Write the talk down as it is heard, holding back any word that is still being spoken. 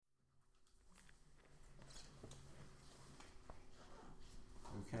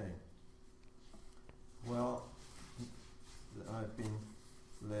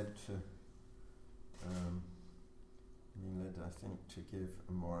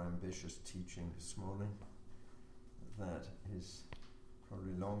a more ambitious teaching this morning that is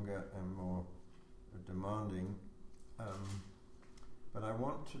probably longer and more demanding. But I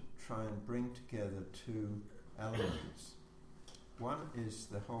want to try and bring together two elements. One is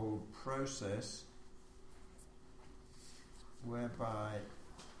the whole process whereby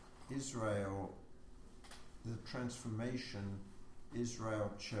Israel, the transformation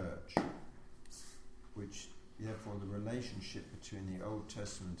Israel church, which therefore the relationship between the Old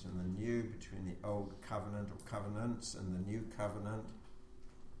Testament and the New, between the Old Covenant or covenants and the New Covenant.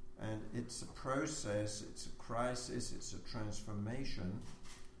 And it's a process, it's a crisis, it's a transformation.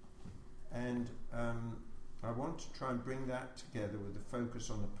 And I want to try and bring that together with the focus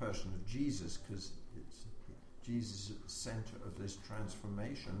on the person of Jesus, because it's Jesus at the center of this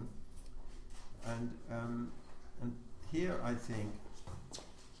transformation. And here I think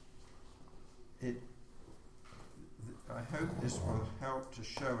I hope this will help to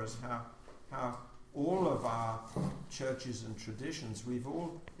show us how all of our churches and traditions, we've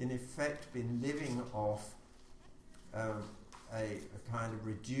all in effect been living off a kind of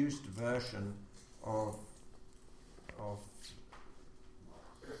reduced version of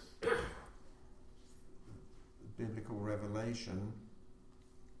biblical revelation,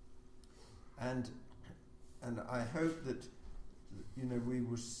 and I hope that we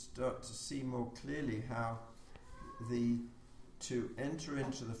will start to see more clearly how to enter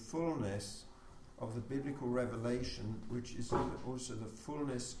into the fullness of the biblical revelation, which is also the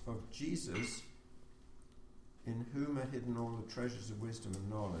fullness of Jesus, in whom are hidden all the treasures of wisdom and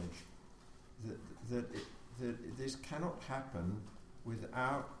knowledge, that this cannot happen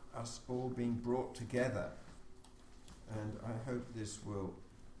without us all being brought together. And I hope this will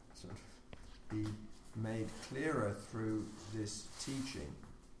sort of be made clearer through this teaching.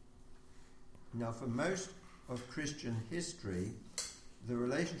 Now, for most of Christian history, the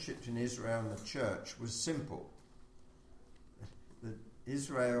relationship between Israel and the church was simple. That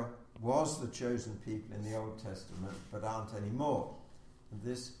Israel was the chosen people in the Old Testament, but aren't anymore. And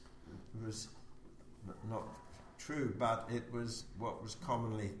this was not true, but it was what was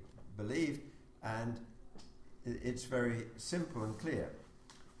commonly believed, and it's very simple and clear.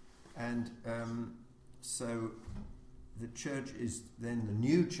 And so the church is then the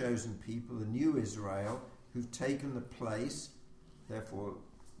new chosen people, the new Israel, who've taken the place, therefore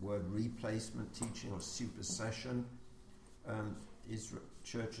word replacement teaching or supersession,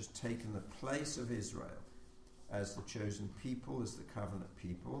 church has taken the place of Israel as the chosen people, as the covenant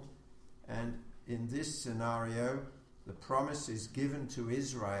people. And in this scenario, the promises given to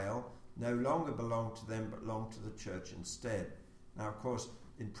Israel no longer belong to them but belong to the church instead. Now, of course,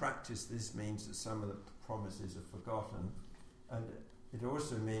 in practice this means that some of the promises are forgotten, and it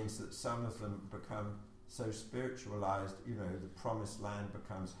also means that some of them become so spiritualized, the promised land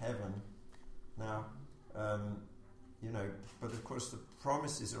becomes heaven. Now, but of course the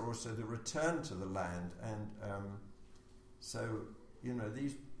promises are also the return to the land, and so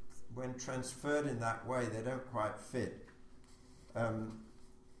these, when transferred in that way, they don't quite fit.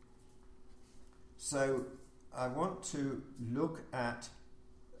 So I want to look at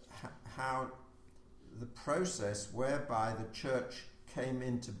how the process whereby the church came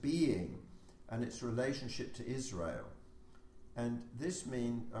into being and its relationship to Israel. And this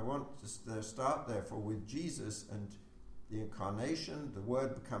means, I want to start therefore with Jesus and the incarnation, the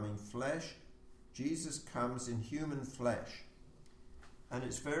Word becoming flesh. Jesus comes in human flesh. And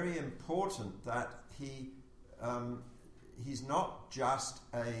it's very important that he's not just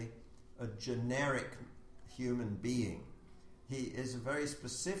a generic human being. He is a very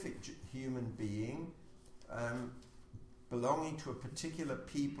specific human being, belonging to a particular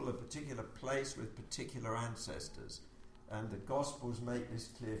people, a particular place with particular ancestors. And the Gospels make this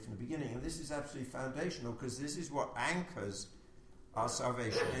clear from the beginning. And this is absolutely foundational, because this is what anchors our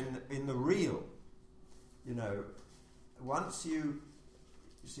salvation in the real. Once you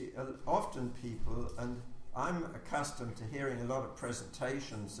see, often people, and I'm accustomed to hearing a lot of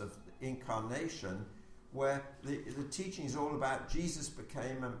presentations of the incarnation where the teaching is all about Jesus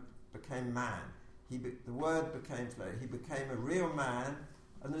became man. The Word became flesh. He became a real man,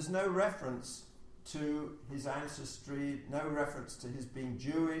 and there's no reference to his ancestry, no reference to his being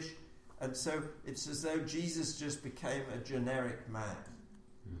Jewish, and so it's as though Jesus just became a generic man.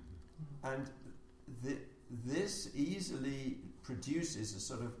 Mm-hmm. And this easily produces a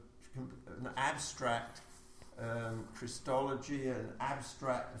sort of an abstract Christology, an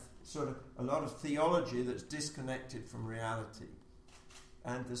abstract sort of a lot of theology that's disconnected from reality.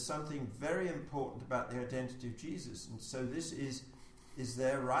 And there's something very important about the identity of Jesus, and so this is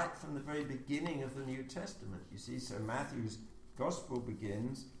there right from the very beginning of the New Testament. You see, so Matthew's Gospel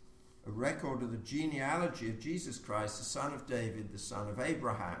begins a record of the genealogy of Jesus Christ, the son of David, the son of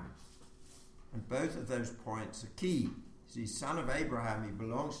Abraham. And both of those points are key. He's son of Abraham, he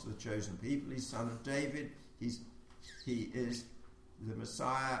belongs to the chosen people. He's son of David, he is the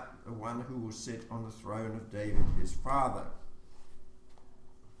Messiah, the one who will sit on the throne of David, his father.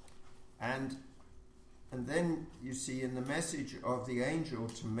 And then you see in the message of the angel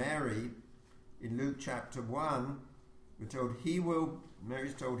to Mary in Luke chapter 1, we're told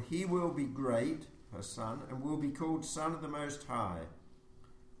Mary's told he will be great, her son, and will be called Son of the Most High.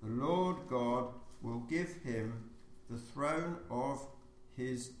 The Lord God will give him the throne of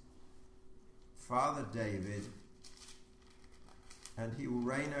his father David, and he will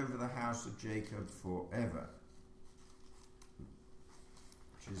reign over the house of Jacob forever,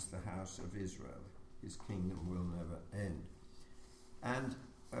 which is the house of Israel. His kingdom will never end. And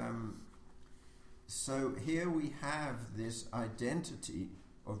so here we have this identity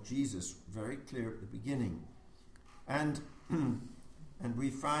of Jesus very clear at the beginning. And we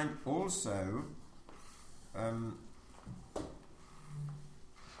find also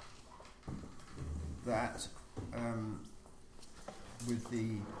that with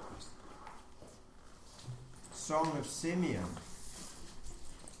the Song of Simeon,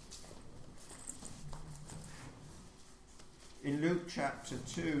 in Luke chapter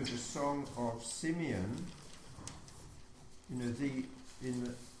 2, the Song of Simeon, in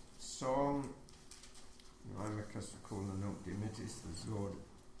the song, Imachus Cola Nunc Dimittis, the Lord,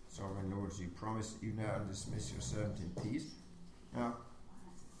 Sovereign Lord, as you promised, you now dismiss your servant in peace. Now,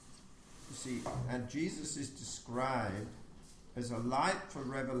 you see, and Jesus is described as a light for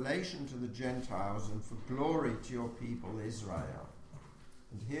revelation to the Gentiles and for glory to your people Israel.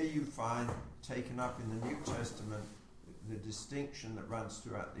 And here you find taken up in the New Testament the distinction that runs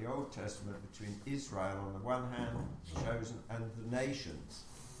throughout the Old Testament between Israel on the one hand, chosen, and the nations.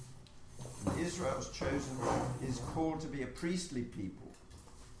 And Israel's chosen is called to be a priestly people,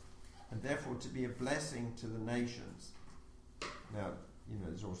 and therefore to be a blessing to the nations. Now,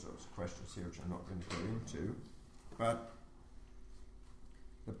 there's all sorts of questions here which I'm not going to go into, but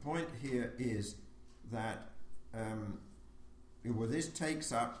the point here is that this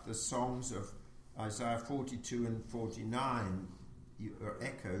takes up the songs of Isaiah 42 and 49 are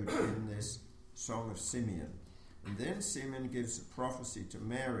echoed in this Song of Simeon. And then Simeon gives a prophecy to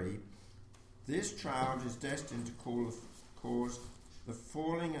Mary. This child is destined to cause the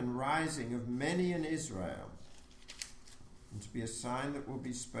falling and rising of many in Israel, and to be a sign that will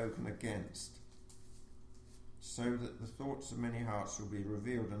be spoken against, so that the thoughts of many hearts will be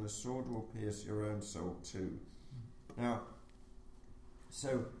revealed, and the sword will pierce your own soul too. Now,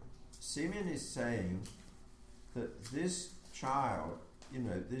 so Simeon is saying that this child,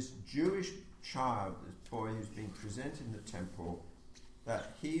 this Jewish child, this boy who's being presented in the temple,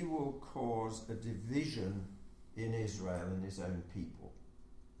 that he will cause a division in Israel and his own people.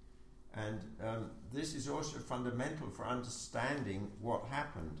 And this is also fundamental for understanding what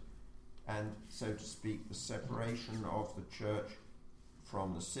happened, and, so to speak, the separation of the church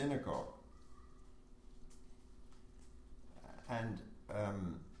from the synagogue. And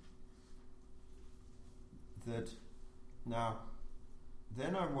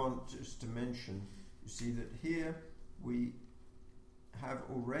then I want just to mention, you see, that here we have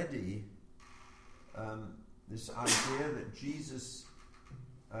already this idea that Jesus,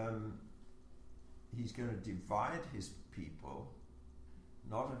 he's going to divide his people,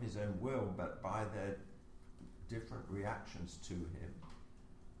 not of his own will, but by their different reactions to him.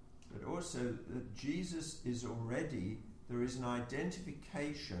 But also that Jesus is already, there is an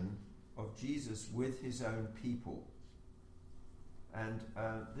identification of Jesus with his own people. And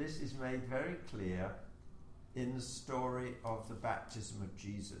this is made very clear in the story of the baptism of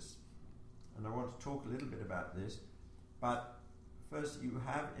Jesus. And I want to talk a little bit about this. But first, you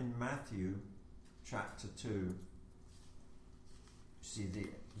have in Matthew chapter 2, you see the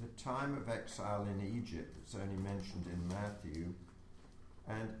time of exile in Egypt. It's only mentioned in Matthew.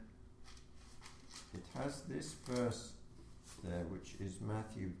 And it has this verse there, which is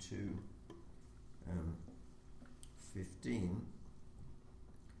Matthew 2, 15,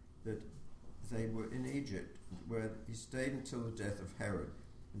 that they were in Egypt, where he stayed until the death of Herod.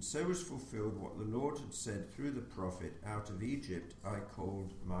 And so was fulfilled what the Lord had said through the prophet, out of Egypt I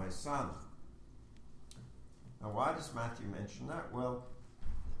called my son. Now, why does Matthew mention that? Well,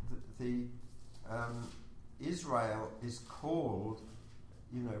 Israel is called,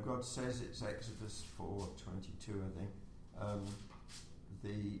 God says, it's Exodus 4:22, I think,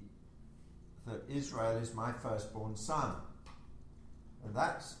 that Israel is my firstborn son. And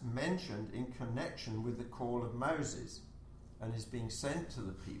that's mentioned in connection with the call of Moses. and is being sent to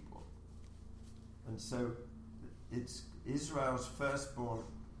the people. And so it's Israel's firstborn,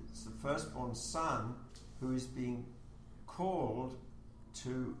 it's the firstborn son who is being called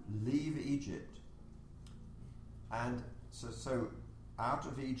to leave Egypt. And so out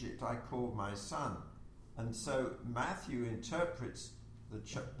of Egypt I called my son. And so Matthew interprets the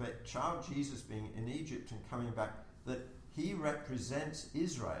child Jesus being in Egypt and coming back, that he represents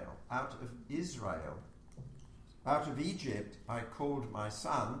Israel. Out of Israel, out of Egypt I called my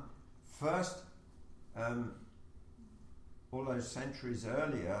son. First, all those centuries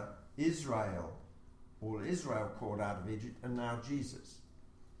earlier, Israel, all Israel called out of Egypt, and now Jesus.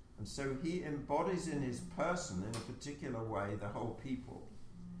 And so he embodies in his person, in a particular way, the whole people.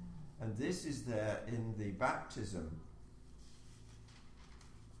 And this is there in the baptism.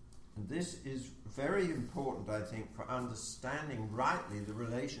 And this is very important, I think, for understanding rightly the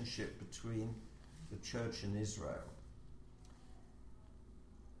relationship between the church and Israel.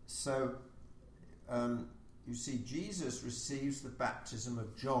 So, you see, Jesus receives the baptism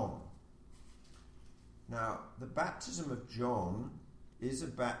of John. Now, the baptism of John is a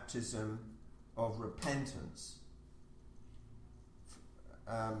baptism of repentance.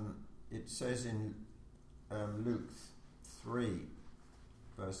 It says in Luke 3,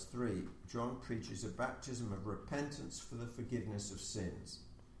 verse 3, John preaches a baptism of repentance for the forgiveness of sins.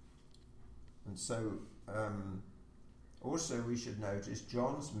 And so, also we should notice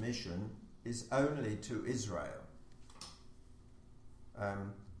John's mission is only to Israel.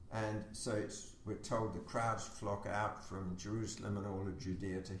 And so we're told the crowds flock out from Jerusalem and all of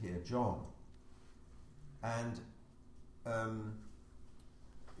Judea to hear John. And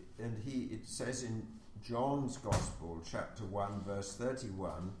it says in John's Gospel, chapter 1, verse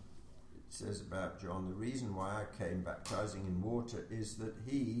 31, it says about John, the reason why I came baptizing in water is that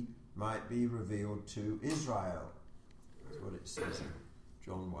he might be revealed to Israel. That's what it says in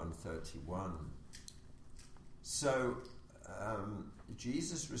John 1:31. So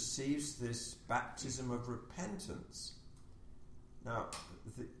Jesus receives this baptism of repentance. Now,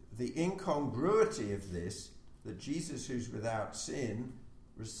 the incongruity of this, that Jesus, who's without sin,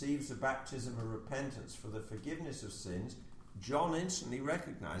 receives a baptism of repentance for the forgiveness of sins, John instantly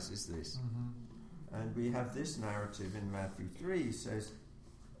recognizes this. Mm-hmm. And we have this narrative in Matthew 3. He says,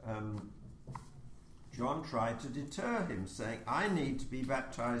 John tried to deter him, saying, I need to be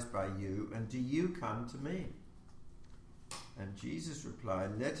baptized by you, and do you come to me? And Jesus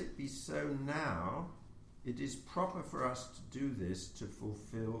replied, let it be so now. It is proper for us to do this to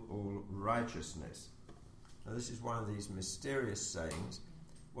fulfill all righteousness. Now, this is one of these mysterious sayings.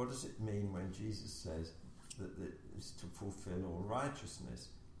 What does it mean when Jesus says that it's to fulfill all righteousness?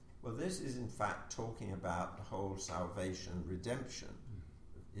 Well, this is in fact talking about the whole salvation, redemption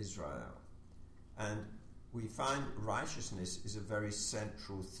of Israel. And we find righteousness is a very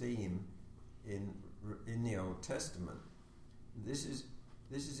central theme in the Old Testament. This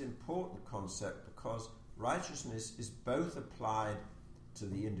is important concept because righteousness is both applied to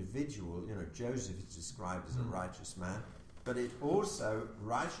the individual. You know, Joseph is described as a righteous man, but it also,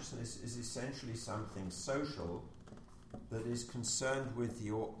 righteousness is essentially something social that is concerned with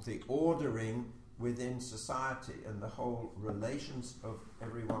the ordering within society and the whole relations of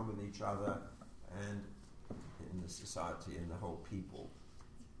everyone with each other and in the society and the whole people.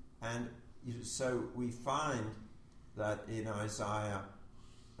 And so we find that in Isaiah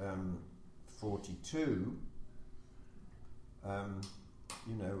 42,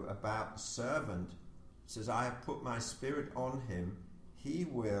 about the servant, it says, I have put my spirit on him, he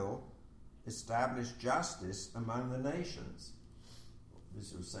will establish justice among the nations.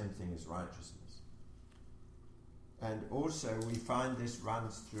 This is the same thing as righteousness. And also we find this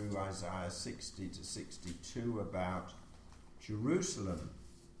runs through Isaiah 60 to 62 about Jerusalem.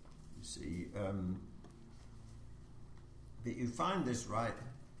 You see, but you find this right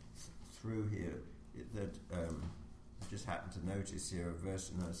through here, that I just happened to notice here a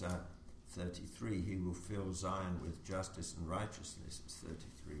verse in Isaiah 33, he will fill Zion with justice and righteousness. It's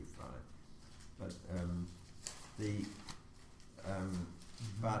 33:5. But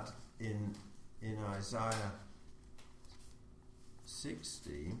but in Isaiah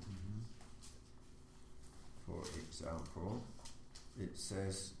 60, for example, it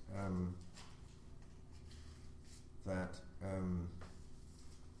says that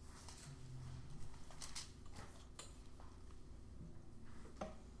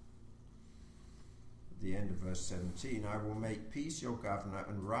at the end of verse 17, I will make peace your governor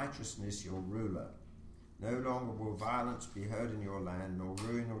and righteousness your ruler. No longer will violence be heard in your land, nor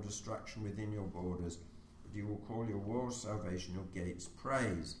ruin or destruction within your borders, but you will call your walls salvation, your gates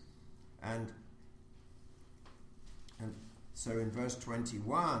praise. And So in verse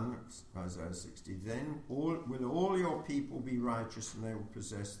 21, Isaiah 60, then will all your people be righteous and they will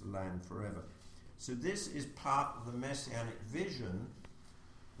possess the land forever. So this is part of the messianic vision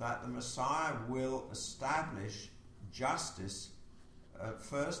that the Messiah will establish justice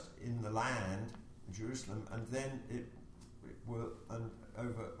first in the land, Jerusalem, and then it will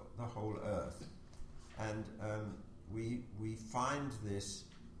over the whole earth. And we find this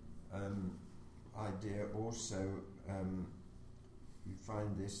idea also, you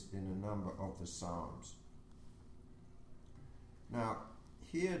find this in a number of the Psalms. Now,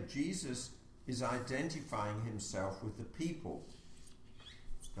 here Jesus is identifying himself with the people,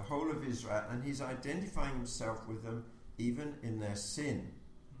 the whole of Israel, and he's identifying himself with them even in their sin.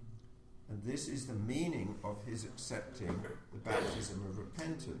 And this is the meaning of his accepting the baptism of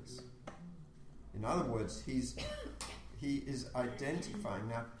repentance. In other words, he is identifying.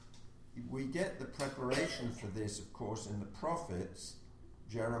 Now, we get the preparation for this, of course, in the prophets,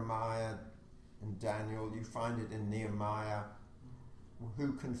 Jeremiah and Daniel. You find it in Nehemiah,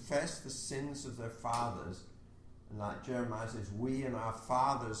 who confess the sins of their fathers. And like Jeremiah says, we and our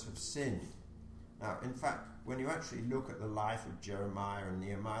fathers have sinned. Now, in fact, when you actually look at the life of Jeremiah and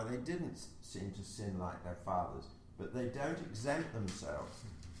Nehemiah, they didn't seem to sin like their fathers. But they don't exempt themselves.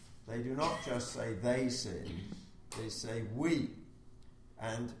 They do not just say they sin, they say we.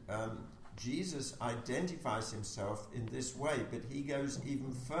 And Jesus identifies himself in this way, but he goes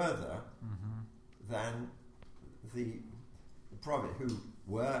even further than the prophet, who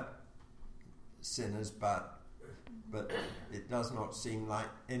were sinners, but it does not seem like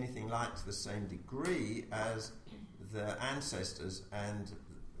anything like to the same degree as their ancestors and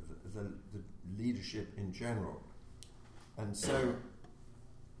the leadership in general. And so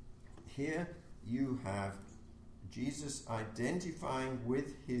here you have Jesus identifying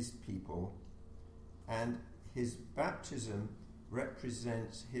with his people, and his baptism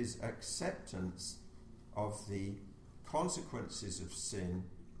represents his acceptance of the consequences of sin,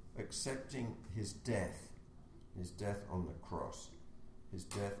 accepting his death on the cross, his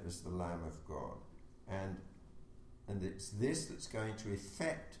death as the Lamb of God. And it's this that's going to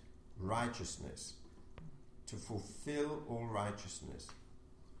effect righteousness, to fulfill all righteousness.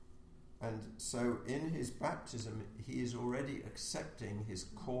 And so in his baptism, he is already accepting his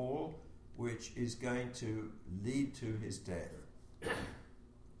call, which is going to lead to his death.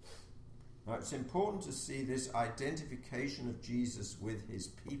 Now, it's important to see this identification of Jesus with his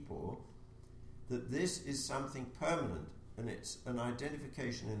people, that this is something permanent, and it's an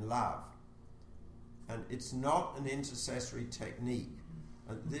identification in love. And it's not an intercessory technique.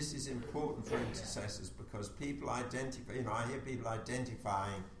 And this is important for intercessors, because people identify, I hear people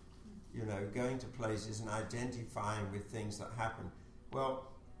identifying, going to places and identifying with things that happen. Well,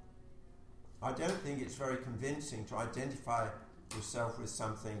 I don't think it's very convincing to identify yourself with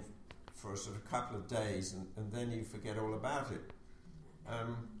something for a sort of couple of days and then you forget all about it.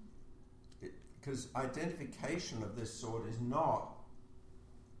 Because identification of this sort is not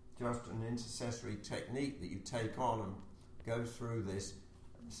just an intercessory technique that you take on and go through this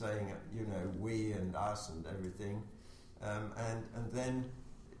saying, we and us and everything, and then,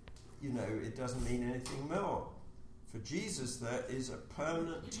 it doesn't mean anything more. For Jesus, there is a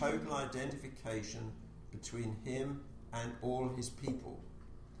permanent, total identification between him and all his people.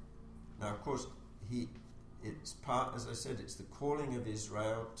 Now, of course, it's part, as I said, it's the calling of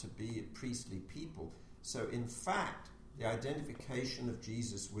Israel to be a priestly people. So, in fact, the identification of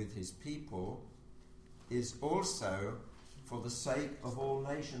Jesus with his people is also for the sake of all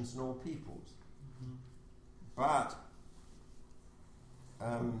nations and all peoples. But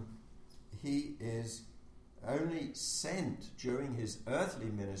he is only sent during his earthly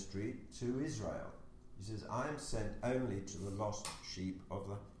ministry to Israel. He says, I am sent only to the lost sheep of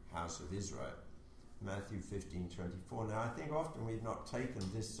the house of Israel. Matthew 15:24. Now, I think often we've not taken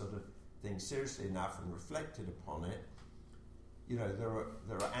this sort of thing seriously enough and reflected upon it. There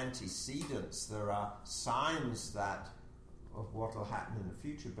are antecedents, there are signs of what will happen in the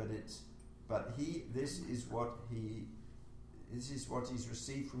future, this is what he's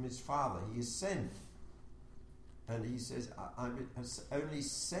received from his Father. He is sent. And he says, I'm only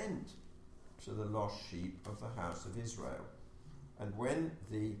sent to the lost sheep of the house of Israel. And when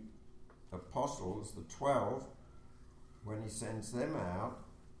the apostles, the 12, when he sends them out,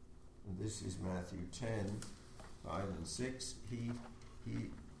 and this is Matthew 10, 5 and 6, he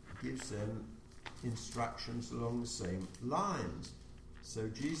gives them instructions along the same lines. So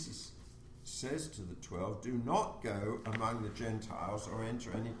Jesus says to the 12, do not go among the Gentiles or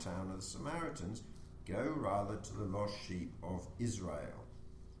enter any town of the Samaritans. Go rather to the lost sheep of Israel.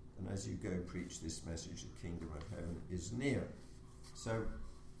 and as you go preach this message, the kingdom of heaven is near. So,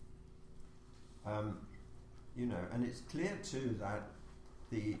 and it's clear too that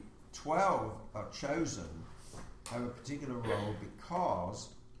the 12 are chosen, have a particular role because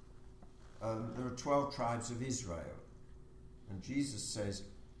there are 12 tribes of Israel. And Jesus says,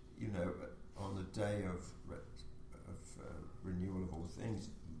 on the day of renewal of all things,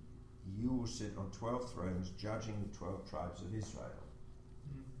 you will sit on 12 thrones judging the 12 tribes of Israel.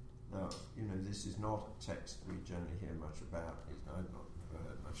 Now, this is not a text we generally hear much about. I've not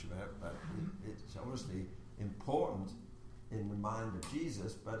heard much about, but it's obviously important in the mind of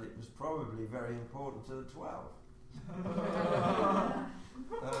Jesus, but it was probably very important to the 12.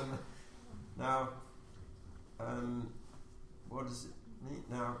 What does it mean?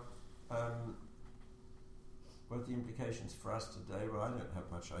 Now, what are the implications for us today? Well, I don't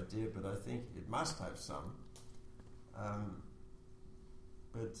have much idea, but I think it must have some.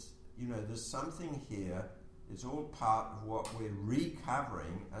 But, there's something here. It's all part of what we're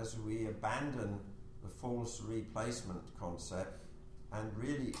recovering as we abandon the false replacement concept and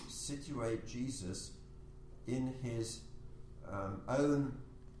really situate Jesus in his own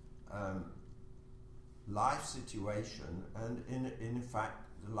life situation and in fact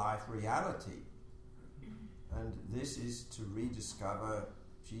the life reality. And this is to rediscover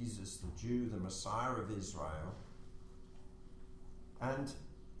Jesus, the Jew, the Messiah of Israel. And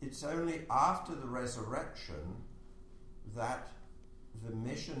it's only after the resurrection that the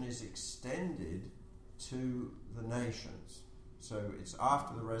mission is extended to the nations. So it's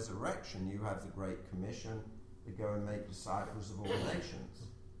after the resurrection you have the Great Commission to go and make disciples of all nations.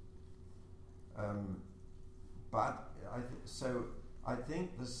 I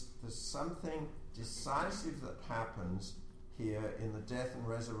think there's something decisive that happens here in the death and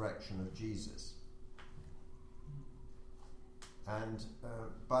resurrection of Jesus. And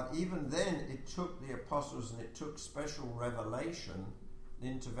but even then, it took the apostles and it took special revelation, the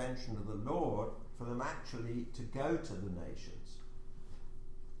intervention of the Lord, for them actually to go to the nations.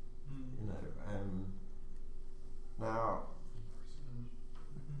 Now,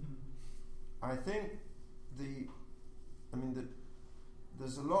 I think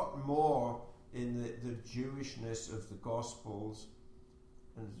there's a lot more in the Jewishness of the Gospels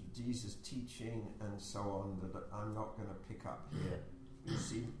and Jesus' teaching and so on that I'm not going to pick up here. You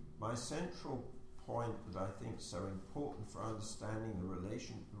see, my central point that I think is so important for understanding the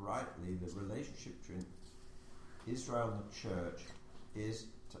relationship between Israel and the church is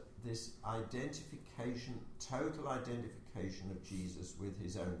this identification, total identification of Jesus with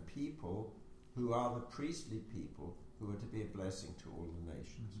his own people, who are the priestly people who are to be a blessing to all the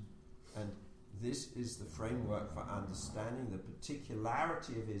nations. And this is the framework for understanding the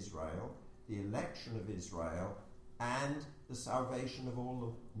particularity of Israel, the election of Israel, and the salvation of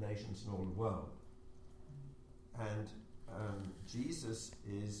all the nations in all the world. And Jesus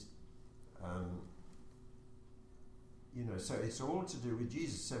is, so it's all to do with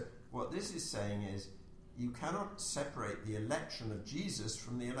Jesus. So what this is saying is you cannot separate the election of Jesus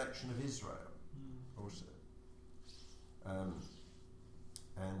from the election of Israel also.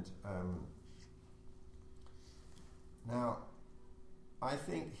 Now, I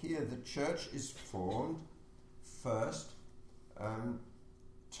think here the church is formed first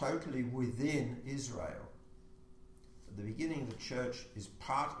totally within Israel. At the beginning, the church is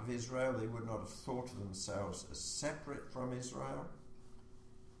part of Israel. They would not have thought of themselves as separate from Israel.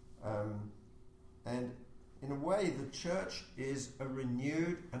 And in a way, the church is a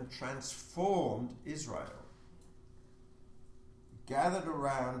renewed and transformed Israel, gathered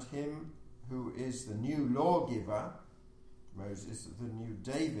around him who is the new lawgiver, Moses, the new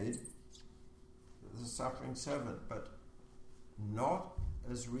David, the suffering servant, but not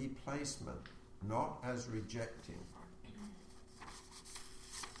as replacement, not as rejecting.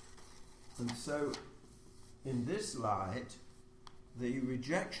 And so, in this light, the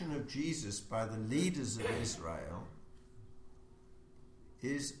rejection of Jesus by the leaders of Israel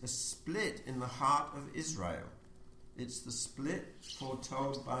is a split in the heart of Israel. It's the split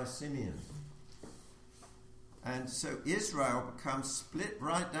foretold by Simeon. And so Israel becomes split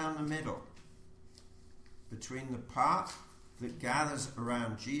right down the middle between the part that gathers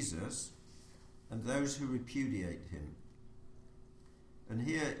around Jesus and those who repudiate him. And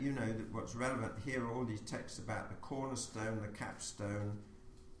here, what's relevant here are all these texts about the cornerstone, the capstone,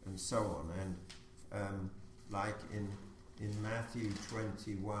 and so on. And like in Matthew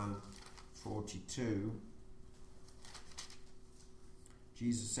 21:42,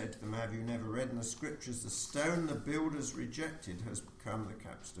 Jesus said to them, "Have you never read in the scriptures, the stone the builders rejected has become the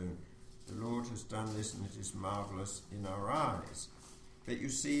capstone? The Lord has done this, and it is marvelous in our eyes." But you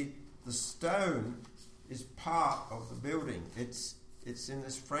see, the stone is part of the building. It's in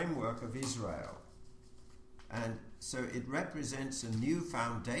this framework of Israel. And so it represents a new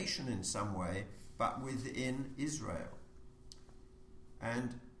foundation in some way, but within Israel.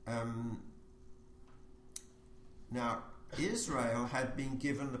 And now Israel had been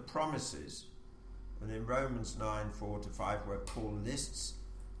given the promises. And in Romans 9:4-5, where Paul lists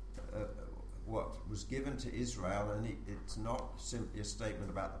what was given to Israel, and it's not simply a statement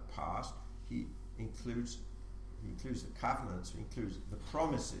about the past. He includes the covenants, he includes the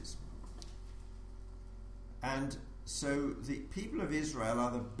promises. And so the people of Israel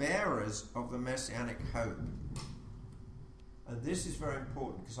are the bearers of the messianic hope. And this is very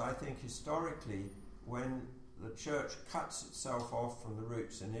important, because I think historically, when the church cuts itself off from the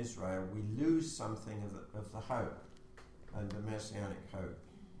roots in Israel, we lose something of the hope and the messianic hope.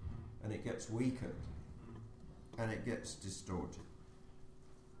 And it gets weakened. And it gets distorted.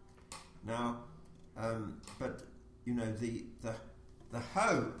 Now, but, you know, the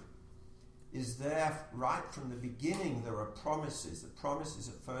hope is there right from the beginning. There are promises. The promises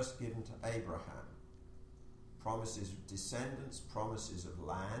are first given to Abraham. Promises of descendants, promises of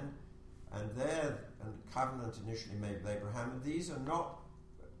land. And covenant initially made with Abraham. And these are not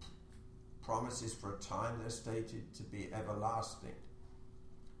promises for a time. They're stated to be everlasting.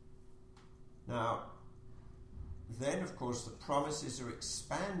 Now, then, of course, the promises are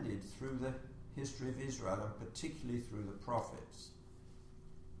expanded through the history of Israel, and particularly through the prophets.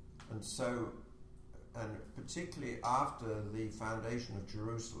 And so, and particularly after the foundation of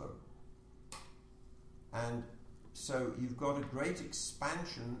Jerusalem. And so you've got a great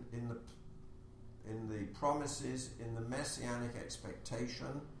expansion in the promises, in the messianic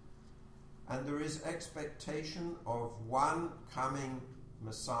expectation, and there is expectation of one coming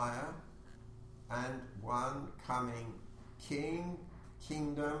Messiah and one coming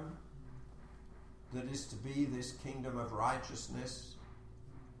kingdom that is to be this kingdom of righteousness.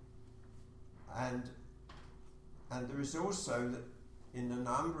 And there is also, that in a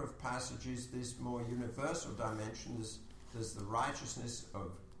number of passages, this more universal dimension. There's the righteousness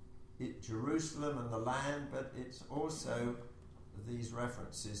of Jerusalem and the land, but it's also these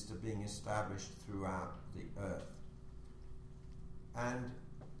references to being established throughout the earth. And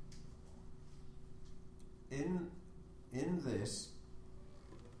in this,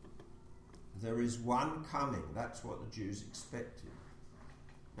 there is one coming. That's what the Jews expected.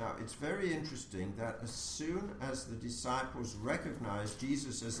 Now, it's very interesting that as soon as the disciples recognize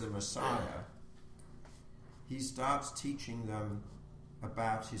Jesus as the Messiah, he starts teaching them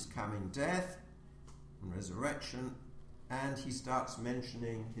about his coming death and resurrection, and he starts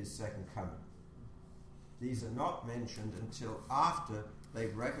mentioning his second coming. These are not mentioned until after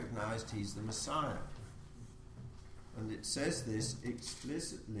they've recognized he's the Messiah. And it says this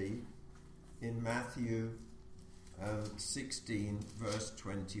explicitly in Matthew 16, verse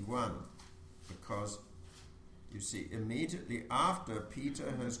 21, because you see, immediately after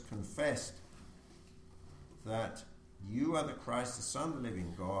Peter has confessed that you are the Christ, the Son of the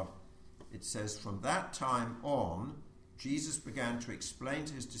living God, it says, from that time on, Jesus began to explain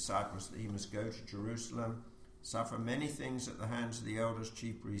to his disciples that he must go to Jerusalem, suffer many things at the hands of the elders,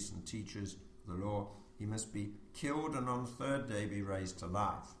 chief priests, and teachers of the law. He must be killed and on the third day be raised to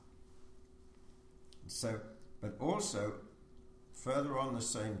life. So, but also, further on the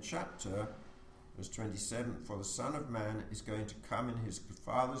same chapter, verse 27, for the Son of Man is going to come in his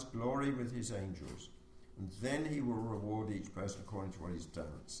Father's glory with his angels, and then he will reward each person according to what he's done,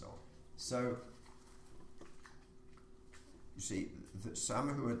 and so on. So, you see, that some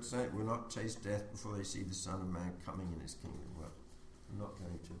who had said will not taste death before they see the Son of Man coming in his kingdom. Well, I'm not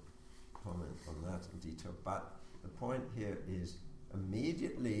going to comment on that in detail, but the point here is,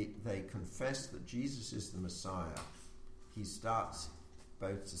 immediately they confess that Jesus is the Messiah. He starts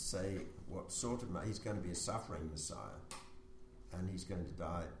both to say what sort of, he's going to be a suffering Messiah, and he's going to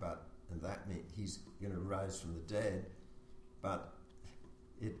die, and that means he's going to rise from the dead, but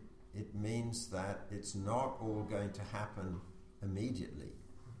it means that it's not all going to happen immediately.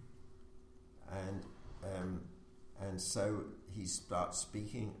 And so he starts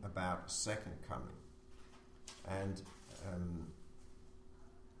speaking about second coming. And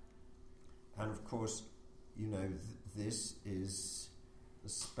of course, you know, this is the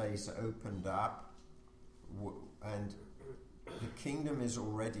space opened up, and the kingdom is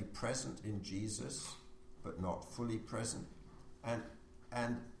already present in Jesus, but not fully present.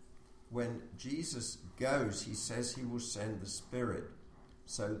 And when Jesus goes, he says he will send the Spirit.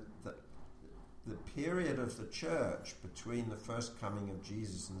 So the period of the church between the first coming of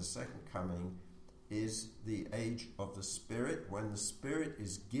Jesus and the second coming is the age of the Spirit, when the Spirit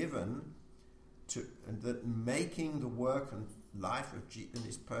is given to, and that making the work and life of in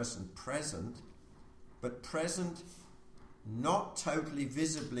his person present, but present not totally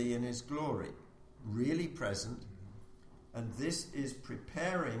visibly in his glory, really present, and this is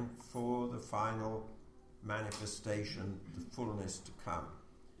preparing for the final manifestation, the fullness to come.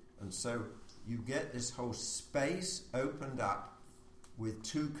 And so you get this whole space opened up with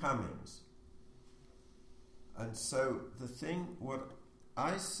two comings. And so the thing, what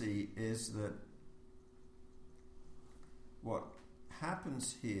I see is that what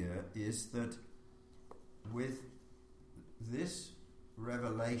happens here is that with this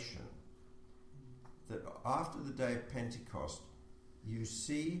revelation, that after the day of Pentecost, you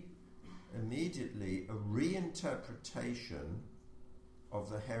see immediately a reinterpretation of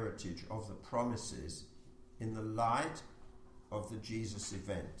the heritage, of the promises, in the light of the Jesus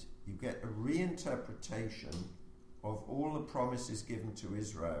event. You get a reinterpretation of all the promises given to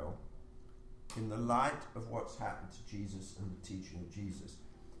Israel in the light of what's happened to Jesus and the teaching of Jesus.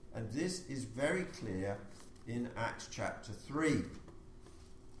 And this is very clear in Acts chapter 3.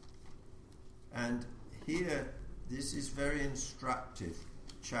 And here, this is very instructive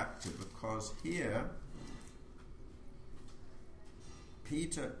chapter, because here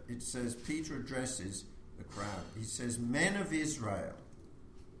Peter addresses the crowd. He says, "Men of Israel."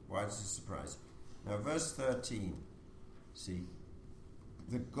 Why does this surprise? Now verse 13, see,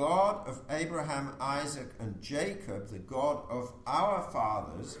 "The God of Abraham, Isaac and Jacob, the God of our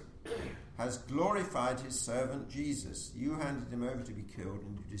fathers, has glorified his servant Jesus. You handed him over to be killed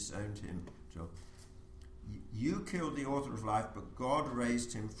and you disowned him. You killed the author of life, but God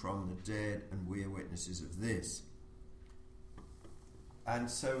raised him from the dead, and we are witnesses of this." And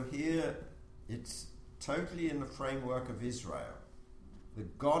so here it's totally in the framework of Israel, the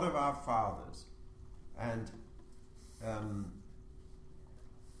God of our fathers, and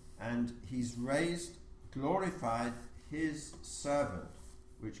he's raised, glorified his servant,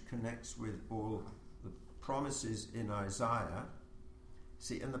 which connects with all the promises in Isaiah.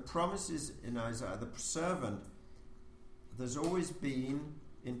 See, and the promises in Isaiah, the servant, there's always been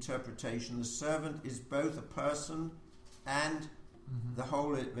interpretation. The servant is both a person and the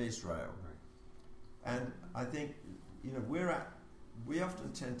whole of Israel. Right. And I think, we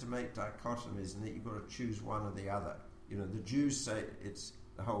often tend to make dichotomies, and that you've got to choose one or the other. The Jews say it's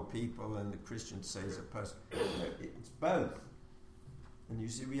the whole people, and the Christians say it's a person. It's both. And you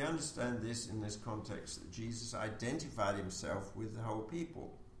see, we understand this in this context, that Jesus identified himself with the whole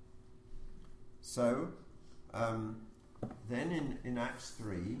people. So, then in Acts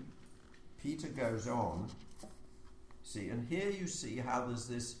 3, Peter goes on, see, and here you see how there's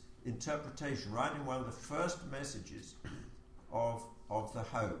this interpretation, right in one of the first messages of the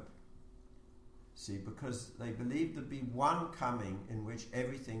hope. See, because they believed there'd be one coming in which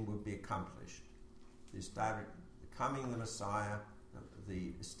everything would be accomplished. The coming of the Messiah,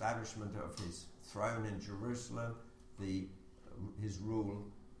 the establishment of his throne in Jerusalem, his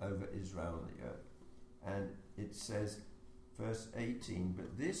rule over Israel and the earth. And it says, verse 18,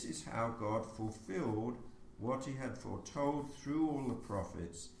 "But this is how God fulfilled what he had foretold through all the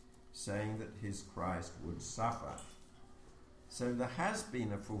prophets, saying that his Christ would suffer." So there has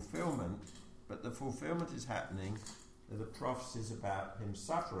been a fulfillment, but the fulfillment is happening of the prophecies about him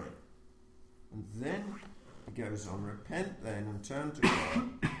suffering. And then it goes on, "Repent then and turn to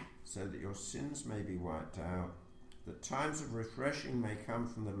God, so that your sins may be wiped out, that times of refreshing may come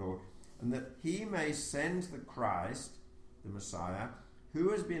from the Lord, and that he may send the Christ," the Messiah, "who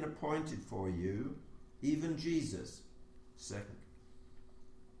has been appointed for you, even Jesus." Second,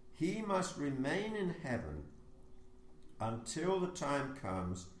 "He must remain in heaven until the time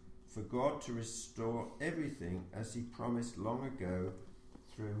comes for God to restore everything as he promised long ago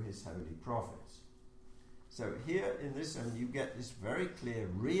through his holy prophets." So here in this one you get this very clear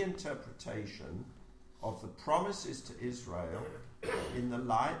reinterpretation of the promises to Israel in the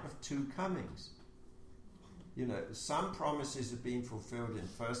light of two comings. Some promises have been fulfilled in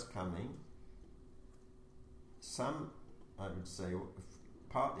first coming, some, I would say,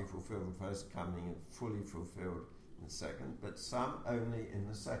 partly fulfilled in first coming and fully fulfilled in the second, but some only in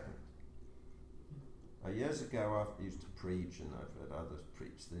the second. Years ago I used to preach, and I've heard others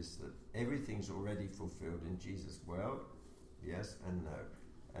preach this, that everything's already fulfilled in Jesus. Well, yes and no.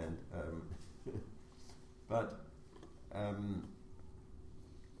 And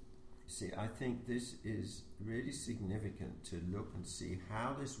see, I think this is really significant to look and see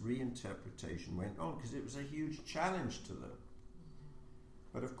how this reinterpretation went on, because it was a huge challenge to them.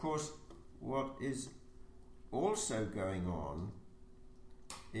 But of course, what is also going on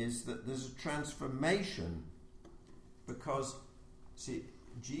is that there's a transformation, because, see,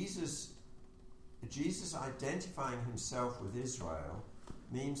 Jesus identifying himself with Israel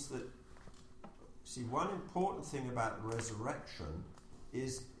means that, see, one important thing about the resurrection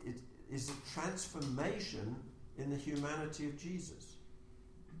is it is a transformation in the humanity of Jesus.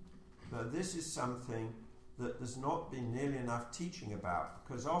 Now, this is something that there's not been nearly enough teaching about,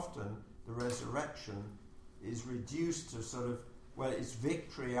 because often the resurrection is reduced to sort of, well, it's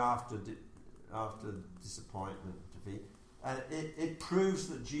victory after disappointment, defeat, and it proves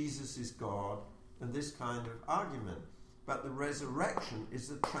that Jesus is God, and this kind of argument. But the resurrection is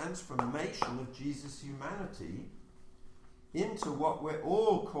the transformation of Jesus' humanity into what we're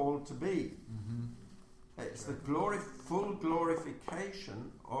all called to be. Mm-hmm. It's the full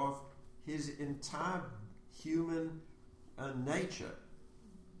glorification of his entire human nature,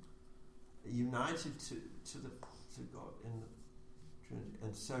 united to God in the Trinity.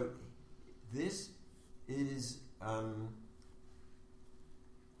 And so this is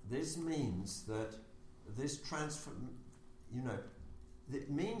this means that this it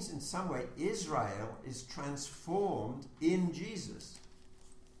means in some way Israel is transformed in Jesus.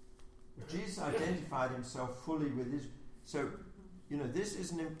 Jesus identified himself fully with Israel. So, this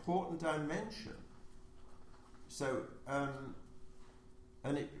is an important dimension. So,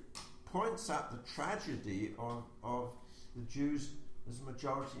 and it points out the tragedy of the Jews as a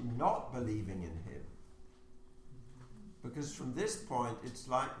majority not believing in him. Because from this point, it's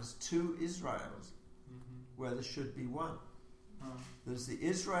like there's two Israels, where there should be one. There's the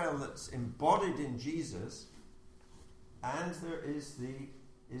Israel that's embodied in Jesus, and there is the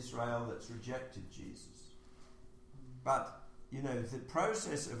Israel that's rejected Jesus. But, the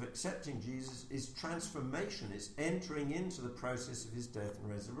process of accepting Jesus is transformation. It's entering into the process of his death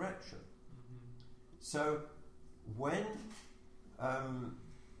and resurrection. So, when,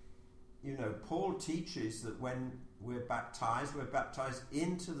 Paul teaches that when we're baptized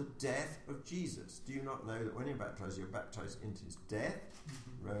into the death of Jesus. Do you not know that when you're baptized into his death?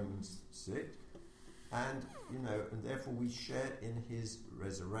 Romans 6. And, and therefore we share in his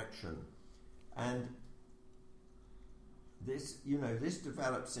resurrection. And this, this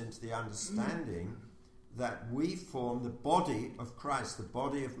develops into the understanding that we form the body of Christ, the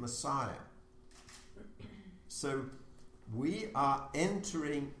body of Messiah. So we are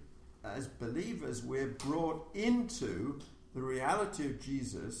entering, as believers, we're brought into the reality of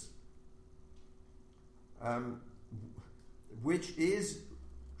Jesus, which is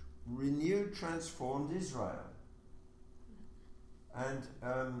renewed, transformed Israel.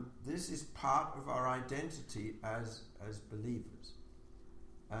 And this is part of our identity as believers.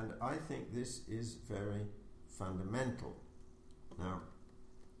 And I think this is very fundamental. Now,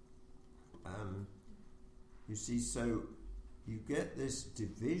 you see, so you get this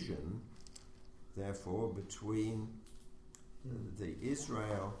division, therefore, between the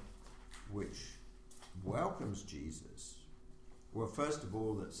Israel which welcomes Jesus. Well, first of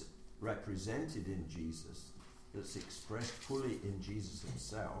all, that's represented in Jesus, that's expressed fully in Jesus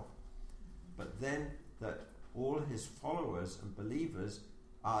himself, but then that all his followers and believers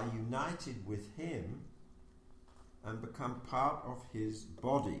are united with him and become part of his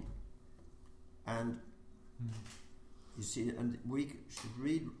body. And you see, and we should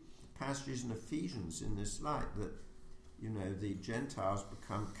read passages in Ephesians in this light, that the Gentiles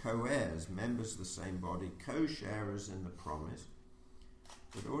become co-heirs, members of the same body, co-sharers in the promise,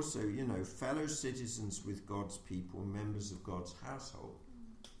 but also, fellow citizens with God's people, members of God's household.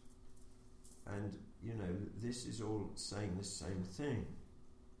 And, this is all saying the same thing.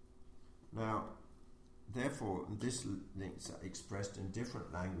 Now, therefore, this is expressed in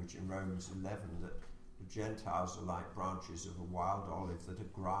different language in Romans 11, that the Gentiles are like branches of a wild olive that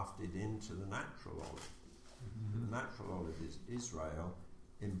are grafted into the natural olive. Mm-hmm. The natural olive is Israel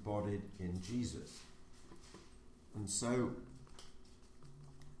embodied in Jesus. And so,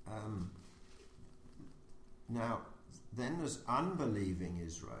 now, then there's unbelieving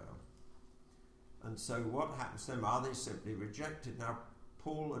Israel. And so what happens to them? Are they simply rejected? Now,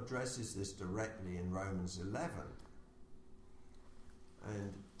 Paul addresses this directly in Romans 11.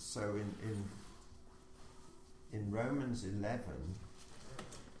 And so in Romans 11,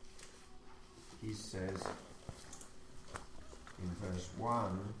 he says in verse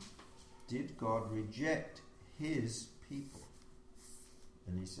 1, did God reject his people?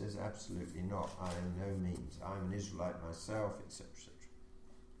 And he says, absolutely not. I am no means. I'm an Israelite myself, etc., etc.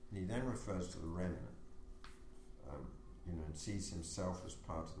 And he then refers to the remnant, and sees himself as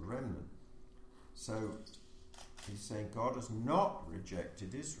part of the remnant. So he's saying God has not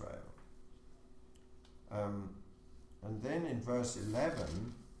rejected Israel. And then in verse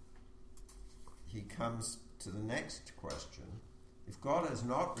 11, he comes to the next question. If God has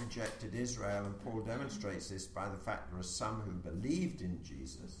not rejected Israel, and Paul demonstrates this by the fact there are some who believed in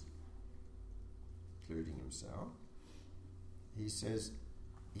Jesus, including himself, he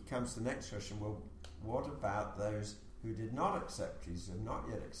comes to the next question, well, what about those who did not accept Jesus, have not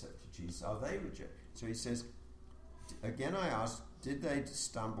yet accepted Jesus? Are they rejected? So he says, again I ask, did they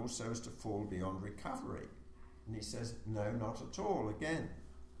stumble so as to fall beyond recovery? And he says, no, not at all, again.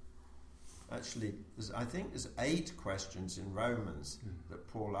 Actually, I think there's 8 questions in Romans that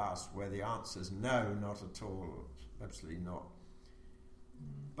Paul asks where the answer is no, not at all, absolutely not.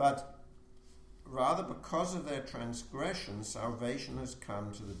 But rather, because of their transgression, salvation has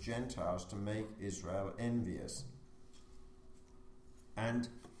come to the Gentiles to make Israel envious. And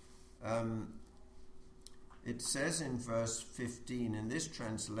it says in verse 15, in this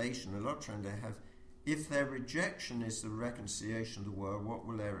translation, a lot of translations have, if their rejection is the reconciliation of the world, what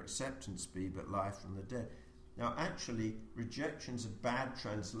will their acceptance be but life from the dead? Now, actually, rejection's a bad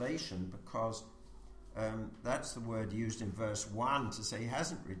translation because that's the word used in verse 1 to say he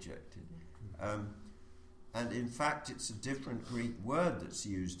hasn't rejected. And in fact, it's a different Greek word that's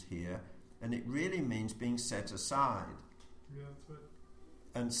used here, and it really means being set aside. Yeah, that's right.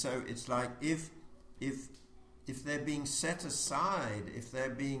 And so it's like if they're being set aside, if they're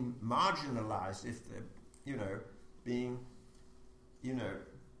being marginalized, if they're, being,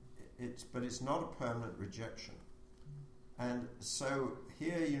 but it's not a permanent rejection. And so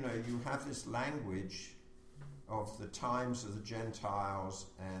here, you have this language of the times of the Gentiles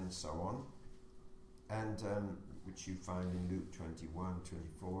and so on, and which you find in Luke 21,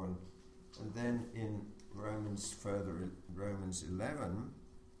 24, and then in Romans 11,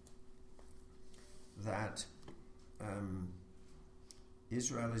 that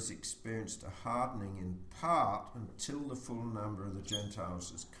Israel has experienced a hardening in part until the full number of the Gentiles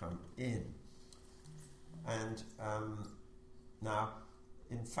has come in. And now,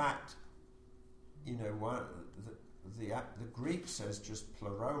 in fact, the Greek says just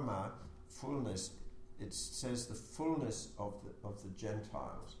pleroma, fullness. It says the fullness of the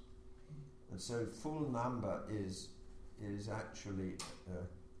Gentiles, and so full number is actually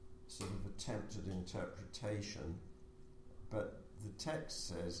sort of attempted interpretation, but the text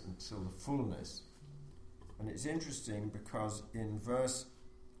says until the fullness. And it's interesting because in verse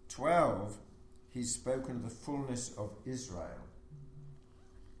 12 he's spoken of the fullness of Israel.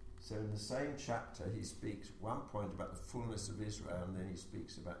 So in the same chapter he speaks at one point about the fullness of Israel, and then he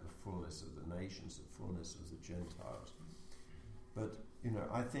speaks about the fullness of the nations, the fullness of the Gentiles. But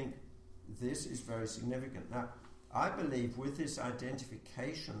I think this is very significant. Now, I believe with this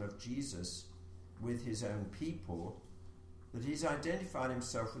identification of Jesus with his own people, that he's identified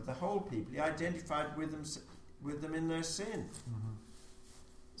himself with the whole people. He identified with them in their sin. Mm-hmm.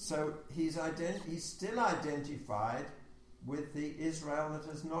 So he's still identified with the Israel that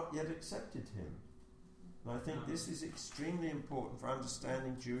has not yet accepted him. And I think this is extremely important for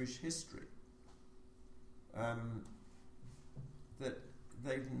understanding Jewish history. That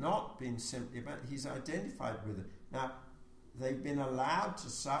they've not been simply about, he's identified with it. Now, they've been allowed to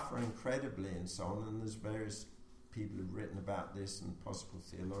suffer incredibly and so on, and there's various people who've written about this and possible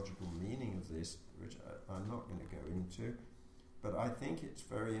theological meaning of this, which I'm not going to go into, but I think it's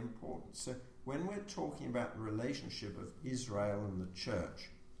very important. So when we're talking about the relationship of Israel and the church,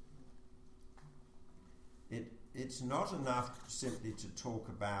 it's not enough simply to talk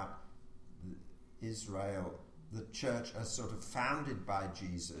about Israel, the church as sort of founded by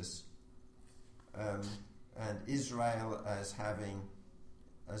Jesus, and Israel as having,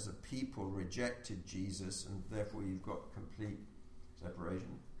 as a people, rejected Jesus, and therefore you've got complete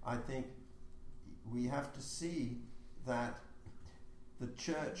separation. I think we have to see that the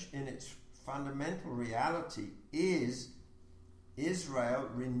church in its fundamental reality is Israel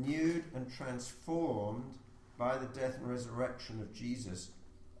renewed and transformed by the death and resurrection of Jesus,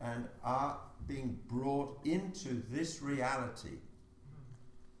 and are being brought into this reality.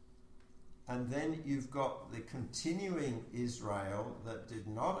 And then you've got the continuing Israel that did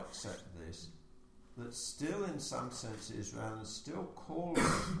not accept this, that's still in some sense Israel and still called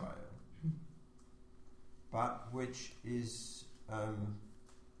Israel, but which is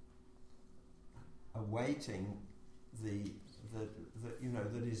awaiting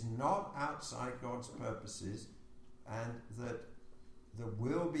that is not outside God's purposes, and that there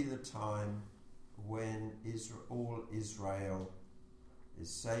will be the time when all Israel is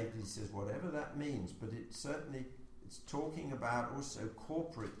saved. He says whatever that means, but it's talking about also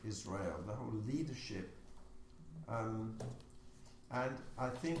corporate Israel, the whole leadership, and I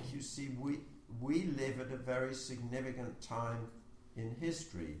think you see we live at a very significant time in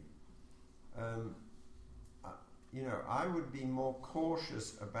history, I would be more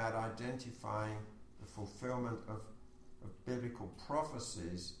cautious about identifying the fulfillment of biblical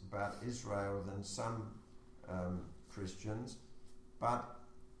prophecies about Israel than some Christians, but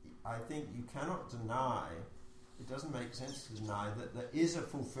I think you cannot deny, it doesn't make sense to deny that there is a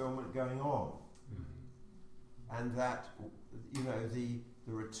fulfillment going on, and that the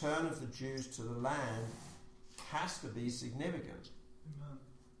return of the Jews to the land has to be significant. Amen.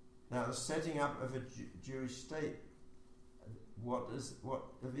 Now, the setting up of a Jewish state,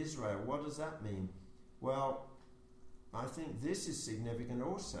 of Israel, what does that mean? Well, I think this is significant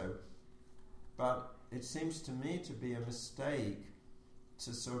also, but it seems to me to be a mistake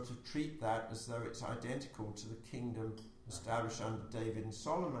to sort of treat that as though it's identical to the kingdom established under David and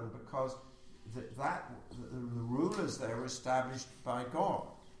Solomon, because the rulers there were established by God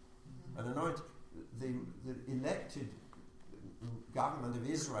and anointed. The elected government of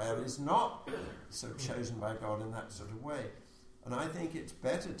Israel is not so chosen by God in that sort of way. And I think it's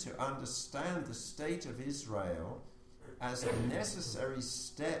better to understand the state of Israel as a necessary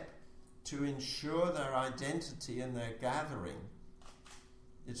step to ensure their identity and their gathering.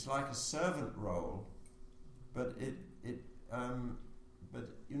 It's like a servant role, but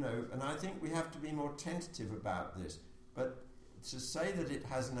and I think we have to be more tentative about this. But to say that it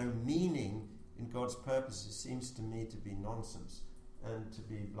has no meaning in God's purposes seems to me to be nonsense and to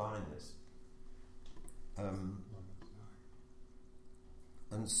be blindness.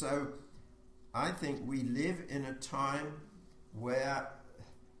 And so I think we live in a time where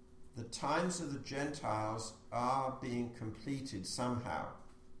the times of the Gentiles are being completed somehow,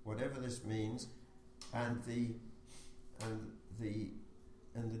 whatever this means, and the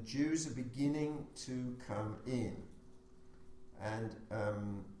Jews are beginning to come in, and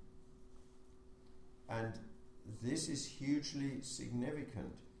this is hugely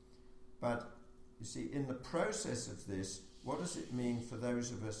significant. But you see, in the process of this, what does it mean for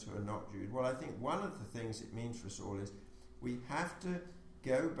those of us who are not Jews? Well, I think one of the things it means for us all is we have to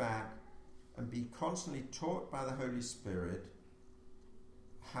go back and be constantly taught by the Holy Spirit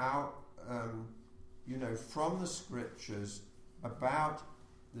how, from the Scriptures about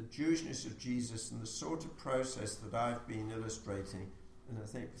the Jewishness of Jesus and the sort of process that I've been illustrating, and I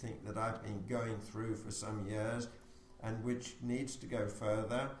think that I've been going through for some years, and which needs to go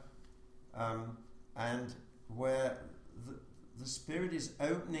further, and where the Spirit is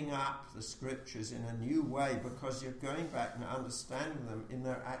opening up the Scriptures in a new way, because you're going back and understanding them in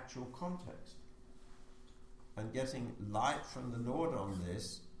their actual context and getting light from the Lord on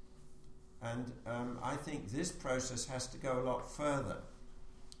this. And I think this process has to go a lot further.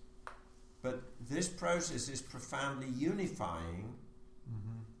 But this process is profoundly unifying,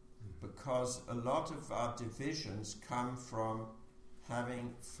 because a lot of our divisions come from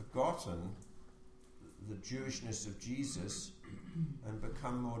having forgotten the Jewishness of Jesus and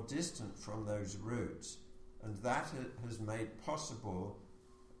become more distant from those roots. And that has made possible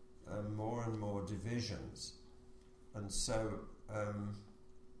more and more divisions. And so,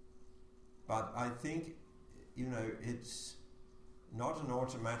 but I think, it's not an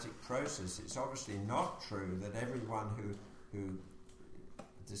automatic process. It's obviously not true that everyone who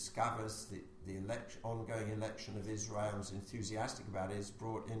discovers the ongoing election of Israel and is enthusiastic about it is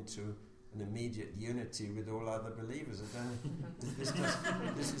brought into an immediate unity with all other believers. This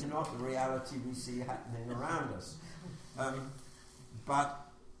is not the reality we see happening around us. But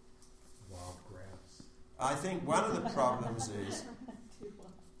wild grass. I think one of the problems is,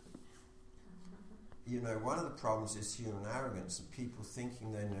 one of the problems is human arrogance and people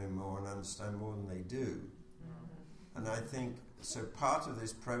thinking they know more and understand more than they do. And I think, so part of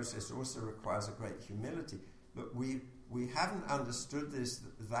this process also requires a great humility. But we haven't understood this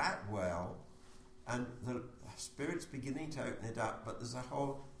that well, and the Spirit's beginning to open it up, but there's a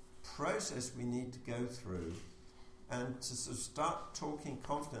whole process we need to go through. And to sort of start talking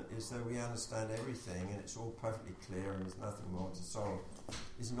confidently as though we understand everything and it's all perfectly clear and there's nothing more to solve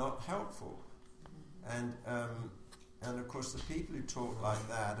is not helpful. And of course the people who talk like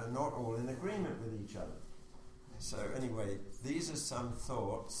that are not all in agreement with each other. So anyway, these are some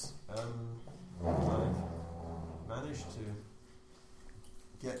thoughts. I've managed to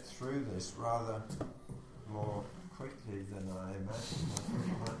get through this rather more quickly than I imagined. I thought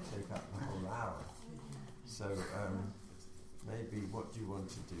it might take up the whole hour. So maybe what do you want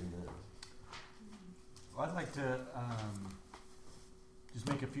to do now? Well, I'd like to just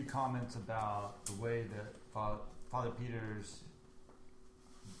make a few comments about the way that Father Peter's,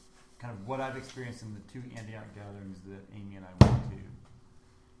 kind of what I've experienced in the 2 Antioch gatherings that Amy and I went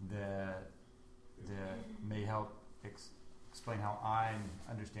to, that may help explain how I'm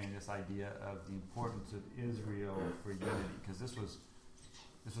understanding this idea of the importance of Israel for unity, because this was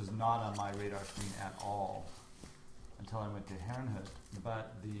not on my radar screen at all until I went to Herrnhut.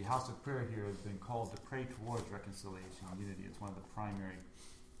 But the House of Prayer here has been called to pray towards reconciliation and unity. It's one of the primary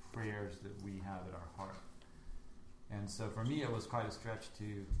prayers that we have at our heart. And so for me, it was quite a stretch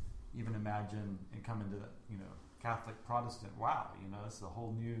to even imagine and come into the, Catholic Protestant. Wow, this is a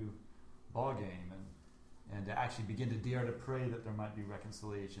whole new ball game, and to actually begin to dare to pray that there might be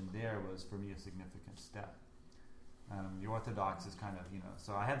reconciliation there was for me a significant step. The Orthodox is kind of,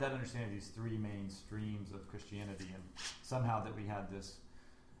 so I had that understanding of these three main streams of Christianity, and somehow that we had this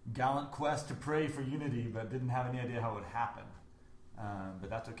gallant quest to pray for unity, but didn't have any idea how it would happen. But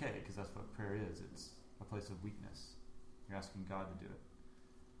that's okay, because that's what prayer is. It's a place of weakness. You're asking God to do it.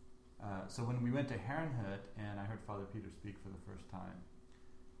 So when we went to Herrnhut and I heard Father Peter speak for the first time,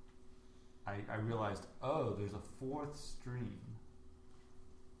 I realized, there's a fourth stream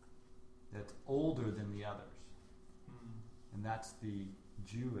that's older than the others. And that's the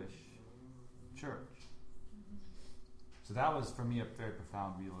Jewish church. So that was, for me, a very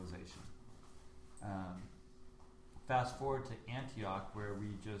profound realization. Fast forward to Antioch, where we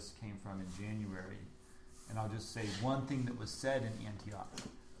just came from in January, and I'll just say one thing that was said in Antioch.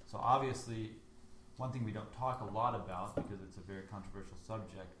 So obviously, one thing we don't talk a lot about, because it's a very controversial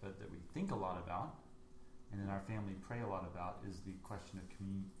subject, but that we think a lot about, and in our family pray a lot about, is the question of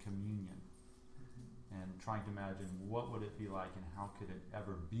communion. And trying to imagine what would it be like and how could it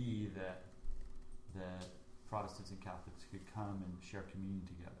ever be that Protestants and Catholics could come and share communion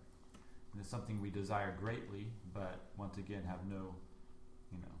together. And it's something we desire greatly, but once again have no,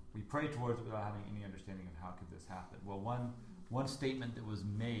 we pray towards it without having any understanding of how could this happen. Well, one statement that was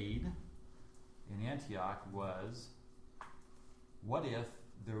made in Antioch was, what if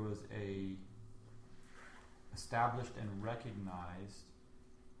there was a established and recognized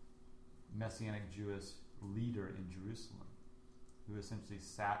Messianic Jewish leader in Jerusalem, who essentially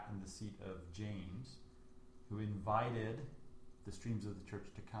sat in the seat of James, who invited the streams of the church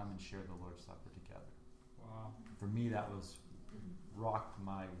to come and share the Lord's Supper together. Wow. For me, that was rocked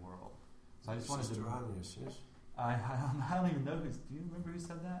my world. So I just wanted to... Sister Agnes, yes? I don't even know who's... Do you remember who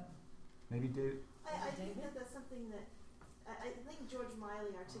said that? Maybe Dave? I think that's something that... I think George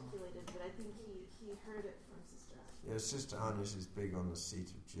Miley articulated, but I think he heard it from Sister Agnes. Yeah, Sister Agnes is big on the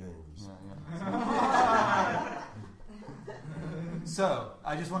seat of James. Yeah. So,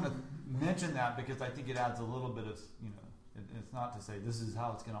 I just want to mention that because I think it adds a little bit of, it's not to say this is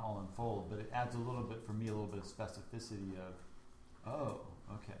how it's going to all unfold, but it adds a little bit, for me, a little bit of specificity of,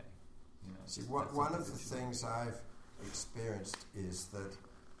 okay. See, one of the things I've experienced is that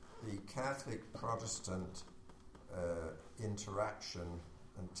the Catholic-Protestant interaction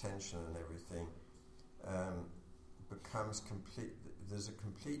and tension and everything becomes complete. There's a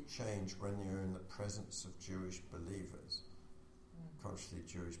complete change when you're in the presence of Jewish believers, consciously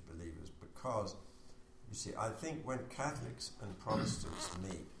Jewish believers, because, you see, I think when Catholics and Protestants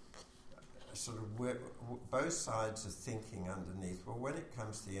meet, sort of both sides are thinking underneath, well, when it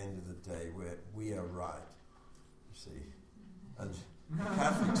comes to the end of the day, we are right, you see. And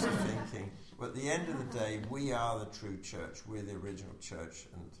Catholics are thinking, well, at the end of the day, we are the true church, we're the original church,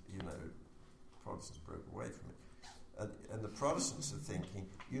 and, Protestants broke away from it. And the Protestants are thinking,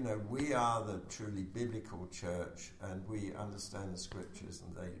 we are the truly biblical church, and we understand the scriptures,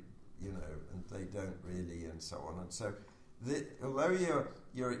 and they don't really, and so on. And so, although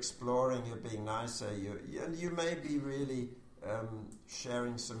you're exploring, you're being nicer, you may be really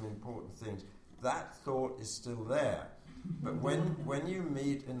sharing some important things. That thought is still there. But when you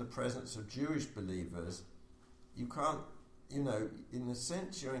meet in the presence of Jewish believers, you can't, in a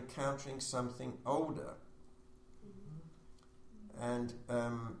sense, you're encountering something older. And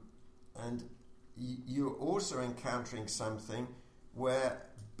you're also encountering something where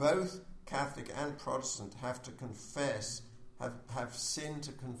both Catholic and Protestant have to confess, have sin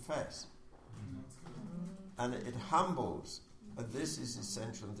to confess. And it humbles. And this is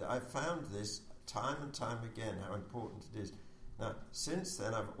essential. I found this time and time again, how important it is. Now, since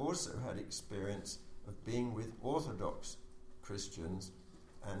then, I've also had experience of being with Orthodox Christians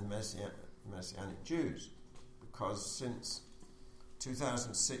and Messianic Jews, because since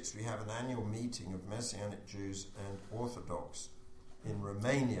 2006 we have an annual meeting of Messianic Jews and Orthodox in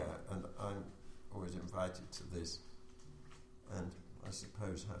Romania, and I'm always invited to this, and I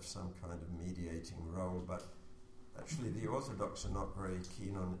suppose have some kind of mediating role, but actually the Orthodox are not very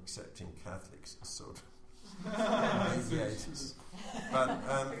keen on accepting Catholics as sort of mediators. But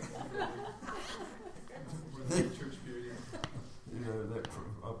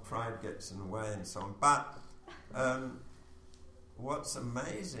our pride gets in the way and so on. But what's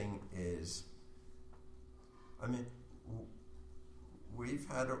amazing is, I mean, we've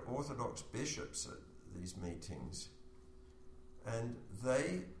had Orthodox bishops at these meetings, and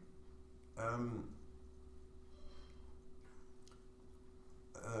they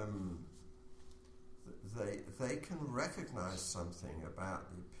they can recognize something about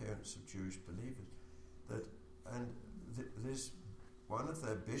the appearance of Jewish believers. This one of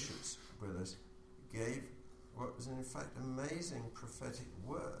their bishops with us gave what was in fact amazing prophetic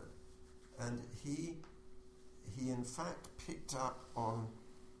word, and he in fact picked up on.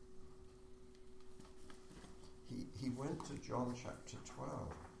 He went to John chapter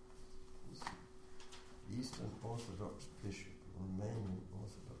 12. The Eastern Orthodox bishop, Romanian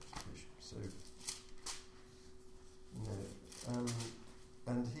Orthodox bishop. So,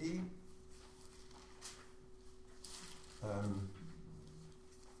 and he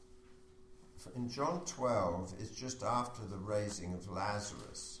in John 12 is just after the raising of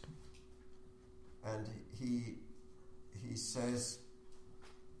Lazarus, and he says,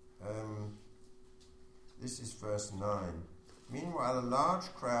 this is verse 9. Meanwhile, a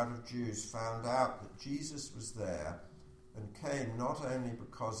large crowd of Jews found out that Jesus was there and came not only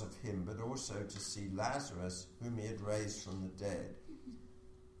because of him, but also to see Lazarus, whom he had raised from the dead.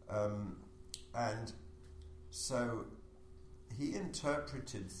 And so he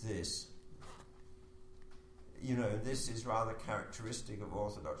interpreted this. This is rather characteristic of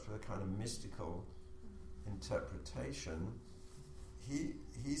Orthodox, with a kind of mystical interpretation.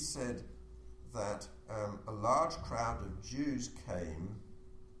 He said that a large crowd of Jews came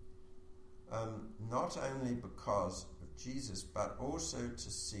not only because of Jesus, but also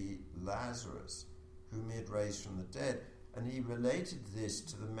to see Lazarus, whom he had raised from the dead. And he related this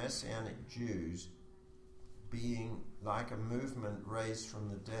to the Messianic Jews being like a movement raised from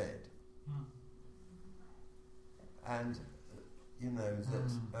the dead. And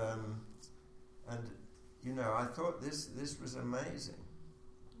I thought this was amazing.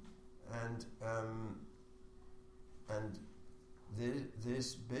 And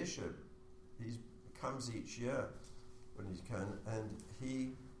this bishop, he comes each year when he can, and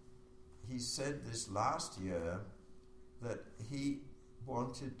he said this last year that he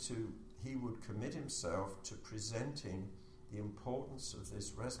would commit himself to presenting the importance of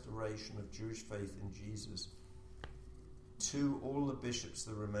this restoration of Jewish faith in Jesus to all the bishops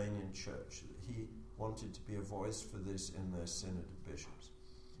of the Romanian church. He wanted to be a voice for this in their synod of bishops.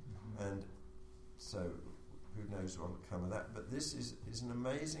 And so who knows what will come of that. But this is an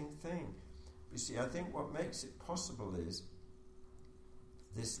amazing thing. You see, I think what makes it possible is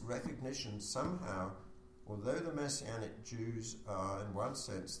this recognition somehow, although the Messianic Jews are in one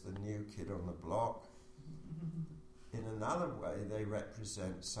sense the new kid on the block, in another way they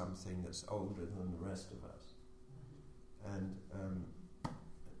represent something that's older than the rest of us.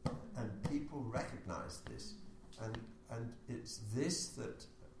 And people recognize this. And it's this that,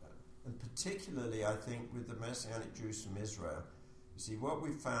 and particularly I think with the Messianic Jews from Israel, you see, what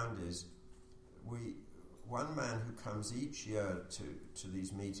we found is one man who comes each year to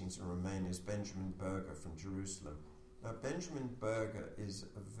these meetings in Romania is Benjamin Berger from Jerusalem. Now, Benjamin Berger is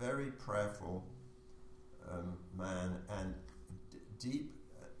a very prayerful man, and deep,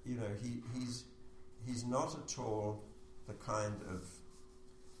 he's not at all the kind of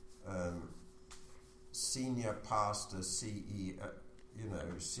senior pastor, CEO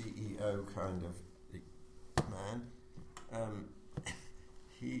kind of man.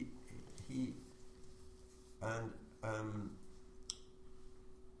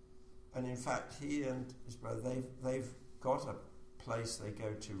 And in fact, he and his brother, they've got a place they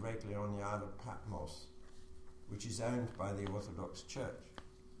go to regularly on the Isle of Patmos, which is owned by the Orthodox Church.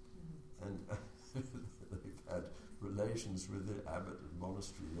 And they've had relations with the abbot of the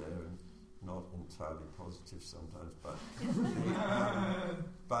monastery there, and not entirely positive sometimes,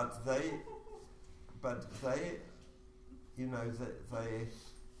 but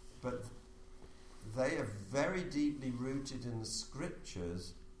they are very deeply rooted in the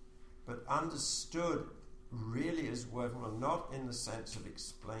scriptures, but understood really as word, well, not in the sense of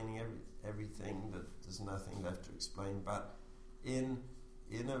explaining everything that there's nothing left to explain, but in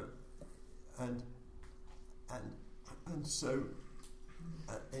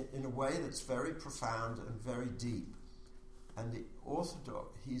a way that's very profound and very deep. And the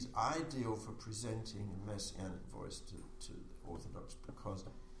Orthodox, he's ideal for presenting a Messianic voice to the Orthodox, because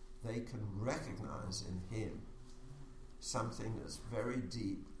they can recognize in him something that's very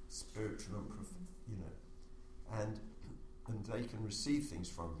deep, spiritual, and and they can receive things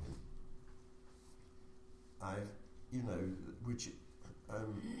from him. Which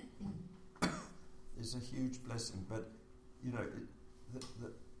is a huge blessing. But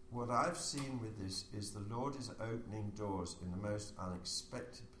what I've seen with this is the Lord is opening doors in the most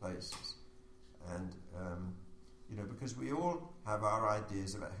unexpected places. And, because we all have our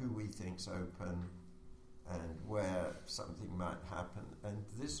ideas about who we think's open and where something might happen. And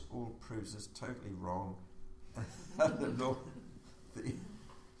this all proves us totally wrong. And the Lord,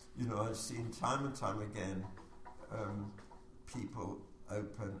 I've seen time and time again people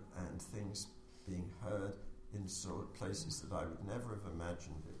open and things being heard in sort of places that I would never have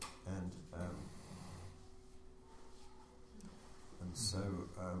imagined it, and so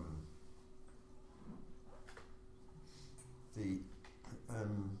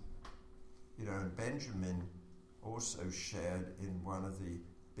and Benjamin also shared in one of the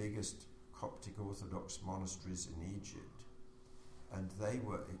biggest Coptic Orthodox monasteries in Egypt, and they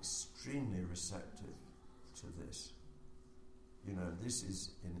were extremely receptive to this. This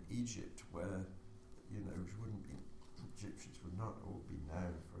is in Egypt where Egyptians would not all be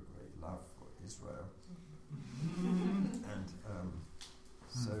known for a great love for Israel. And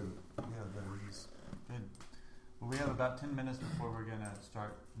there is. Good. Well, we have about 10 minutes before we're going to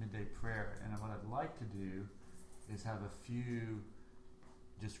start midday prayer, and what I'd like to do is have a few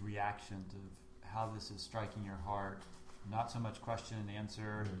just reactions of how this is striking your heart. Not so much question and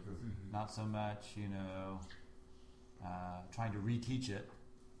answer, not so much, trying to reteach it.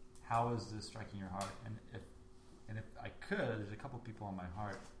 How is this striking your heart? And if I could, there's a couple people on my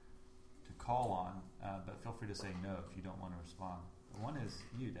heart to call on, but feel free to say no if you don't want to respond. One is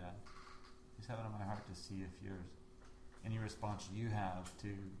you, Dad. Just have it on my heart to see if there's any response you have to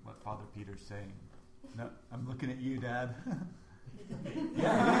what Father Peter's saying. No, I'm looking at you, Dad.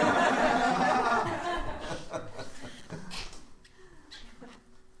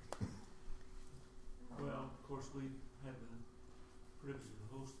 Well, of course, we had the privilege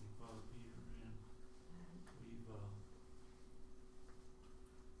of hosting Father Peter, and we've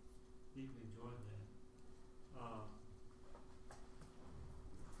deeply enjoyed that.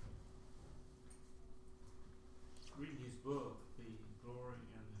 Reading his book, The Glory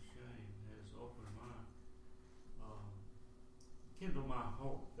and the Shame, has opened kindled my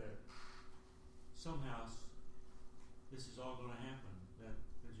hope that somehow this is all going to happen, that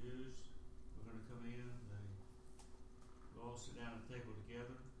the Jews are going to come in, we'll all sit down at the table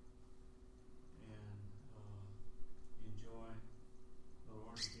together and enjoy the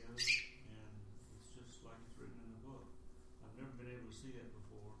Lord together, and it's just like it's written in the book. I've never been able to see that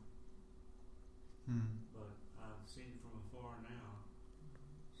before, but I've seen it from afar now,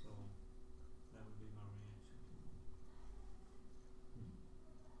 so that would be my reaction.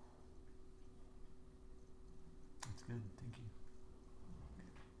 That's good, thank you.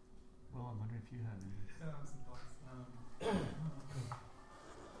 Well, I'm wondering if you have any. Yeah, I have some thoughts.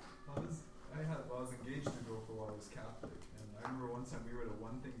 I was engaged to go for a while. I was Catholic, and I remember one time we were at a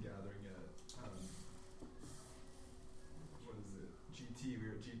One Thing gathering at GT. We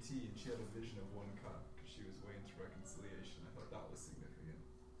were at GT, and she had a vision of one cup because she was way into reconciliation. I thought that was significant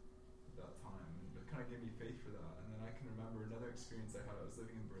at that time, and it kind of gave me faith for that. And then I can remember another experience I had. I was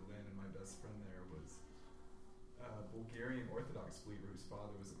living in Berlin, and my best friend there was a Bulgarian Orthodox believer whose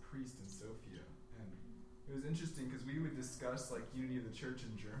father was a priest in Sofia, and it was interesting because we would discuss like unity of the church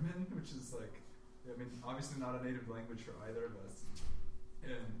in German, which is like, obviously not a native language for either of us.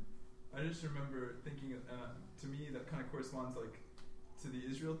 And I just remember thinking, to me, that kind of corresponds like to the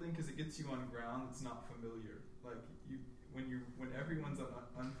Israel thing, because it gets you on ground that's not familiar. Like when everyone's on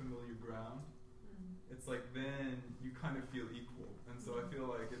unfamiliar ground, it's like then you kind of feel equal. And so I feel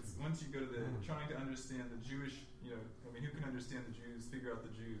like it's once you go to trying to understand the Jewish, who can understand the Jews, figure out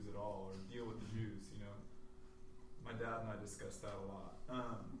the Jews at all, or deal with the Jews, My dad and I discussed that a lot.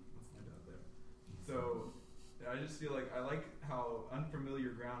 That's my dad there. So I just feel like I like how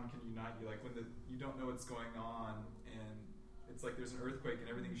unfamiliar ground can unite you. Like when you don't know what's going on, and it's like there's an earthquake and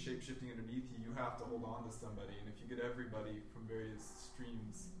everything's shape-shifting underneath you, you have to hold on to somebody. And if you get everybody from various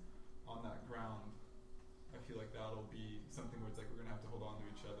streams on that ground, I feel like that'll be something where it's like we're going to have to hold on to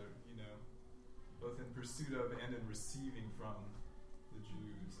each other, both in pursuit of and in receiving from the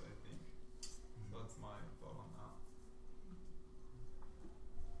Jews, I think. So that's my thought on that.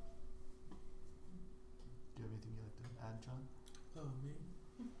 Do you have anything you'd like to add, John? Oh, me?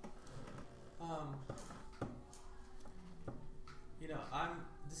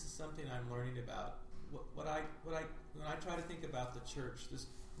 This is something I'm learning about. When I try to think about the church,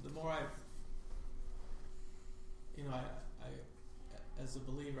 the more I as a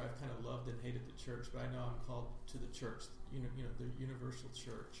believer, I've kind of loved and hated the church, but I know I'm called to the church, the universal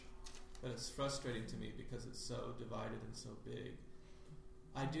church. But it's frustrating to me because it's so divided and so big.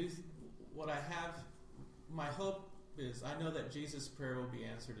 My hope is I know that Jesus' prayer will be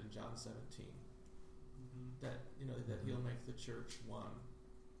answered in John 17. That that He'll make the church one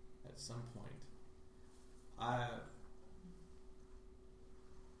at some point.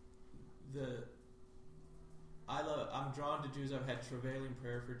 I'm drawn to Jews. I've had travailing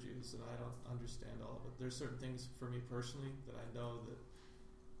prayer for Jews, and I don't understand all of it. There's certain things for me personally that I know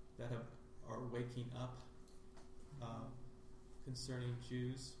that are waking up concerning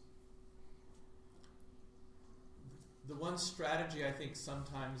Jews. The one strategy I think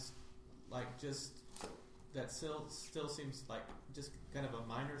sometimes, like just that still seems like just kind of a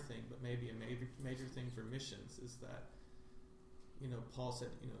minor thing, but maybe a major thing for missions, is that Paul said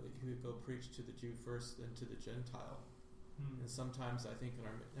that he would go preach to the Jew first, then to the Gentile. And sometimes I think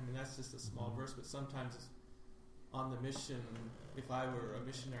that's just a small verse, but sometimes on the mission, if I were a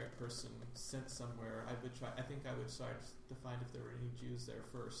missionary person sent somewhere, I would try to find if there were any Jews there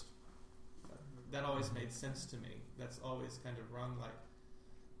first. That always made sense to me. That's always kind of rung like,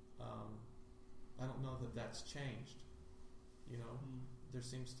 I don't know that that's changed. There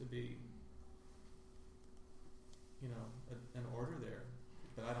seems to be, an order there,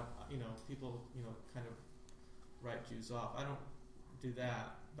 but I don't, people, kind of write Jews off. I don't do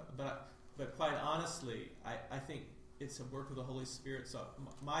that, but quite honestly, I think it's a work of the Holy Spirit. So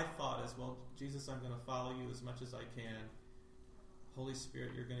my thought is, well, Jesus, I'm going to follow you as much as I can. Holy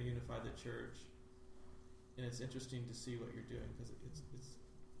Spirit, you're going to unify the church, and it's interesting to see what you're doing, because it's.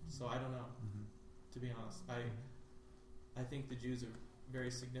 So I don't know, to be honest. I think the Jews are very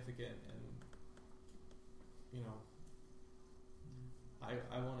significant, and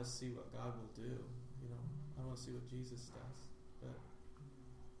I want to see what God will do. I want to see what Jesus does. But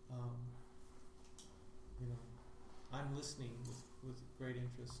I'm listening with great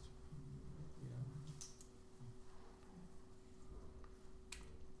interest.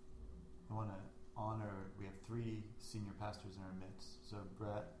 I want to honor, we have 3 senior pastors in our midst. So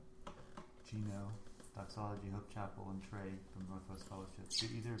Brett, Gino, Doxology, Hope Chapel, and Trey from Northwest Fellowship. Do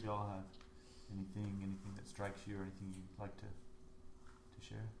either of y'all have anything that strikes you, or anything you'd like to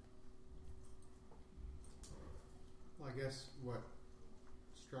share? Well, I guess what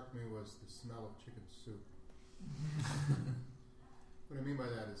struck me was the smell of chicken soup. What I mean by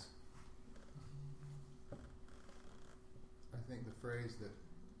that is, I think the phrase or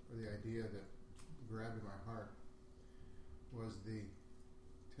the idea that grabbed in my heart was the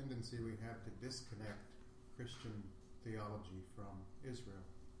tendency we have to disconnect Christian theology from Israel.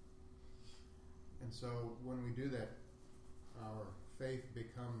 And so when we do that, our faith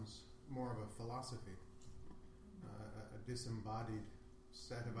becomes more of a philosophy, a disembodied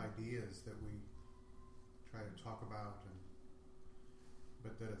set of ideas that we try to talk about,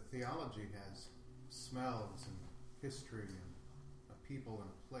 but that a theology has smells and history and a people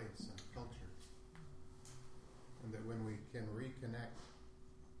and a place and a culture. And that when we can reconnect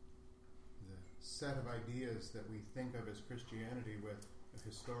the set of ideas that we think of as Christianity with a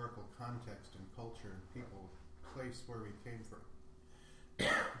historical context and culture and people, place where we came from,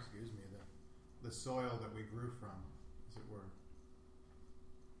 excuse me, the soil that we grew from, as it were.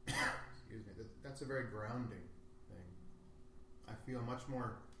 Excuse me, that's a very grounding thing. I feel much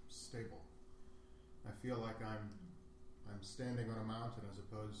more stable. I feel like I'm standing on a mountain, as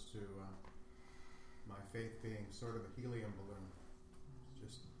opposed to my faith being sort of a helium balloon,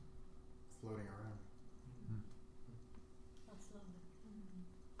 just floating around. That's lovely.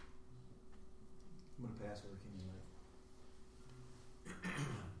 I'm going to pass over to King Mike.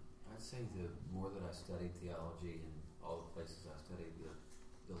 I'd say the more that I studied theology in all the places I studied, the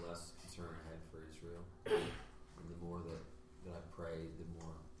less concern I had for Israel. And the more that I prayed, the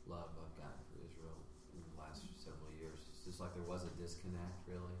more love I've gotten for Israel in the last several years. It's just like there was a disconnect,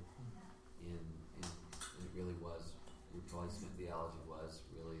 really. And it really was, replacement theology was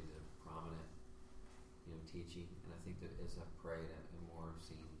really the prominent, teaching. And I think that as I've prayed, I've more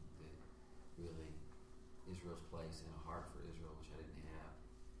seen that really Israel's place and a heart for Israel, which I didn't have.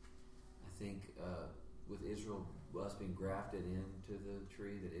 I think with Israel, us being grafted into the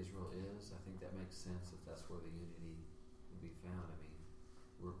tree that Israel is, I think that makes sense if that's where the unity would be found. I mean,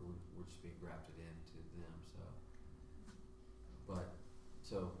 we're just being grafted into them.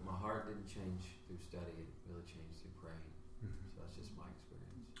 So my heart didn't change through study; it really changed through praying. So that's just my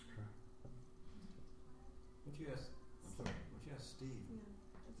experience. Would you ask Steve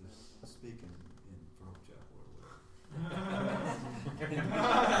to speak in for Hope Chapel or whatever?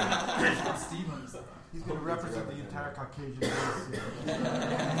 Steve understands. He's going to represent the entire Caucasian race.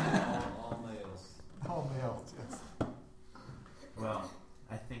 all males. All males, yes. Well,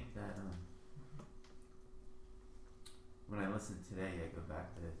 I think that when I listen today, I go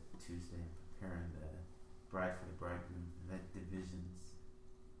back to Tuesday and preparing bride for the bridegroom, and that divisions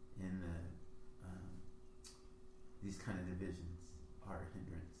in these kind of divisions are a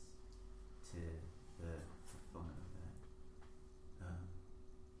hindrance to the fulfillment of that.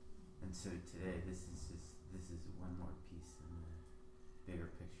 And so today, this is one more piece in the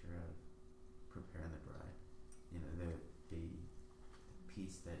bigger picture of preparing the bride. The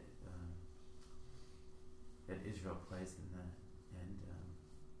piece that Israel plays in that, and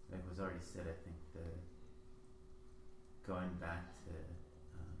like was already said, I think going back to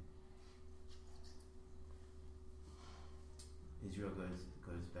Israel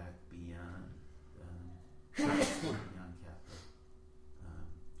goes back beyond beyond Catholic.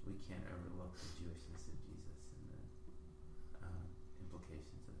 We can't overlook the Jewishness of Jesus and the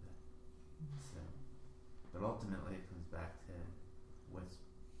implications of that. So, but ultimately, it comes back to what's,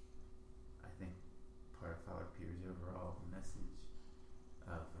 I think, part of Father Peter's overall message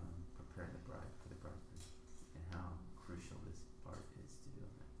of preparing the bride for the bridegroom, and how crucial this part is to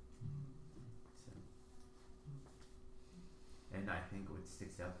doing that. So, and I think what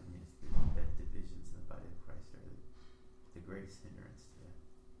sticks out to me is that divisions in the body of Christ are the greatest hindrance to that.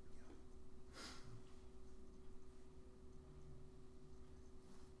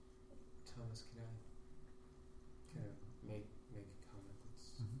 Thomas, can I make a comment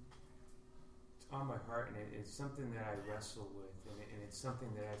that's it's on my heart, and it's something that I wrestle with, and it's something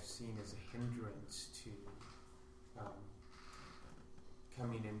that I've seen as a hindrance to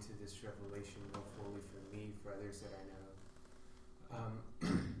coming into this revelation more fully for me, for others that I know.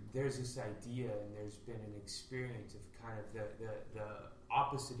 There's this idea, and there's been an experience of kind of the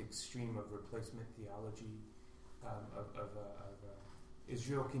opposite extreme of replacement theology, of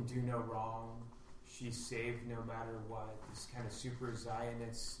Israel can do no wrong, she's saved no matter what, this kind of super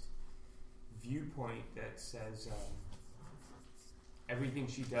Zionist viewpoint that says everything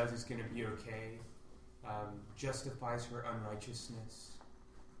she does is going to be okay, justifies her unrighteousness.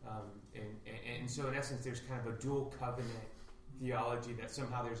 And so in essence there's kind of a dual covenant theology that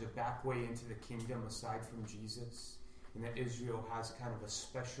somehow there's a back way into the kingdom aside from Jesus, and that Israel has kind of a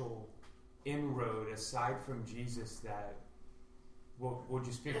special inroad aside from Jesus that we'll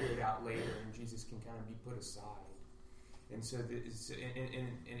just figure it out later, and Jesus can kind of be put aside. And so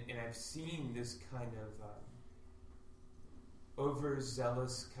and I've seen this kind of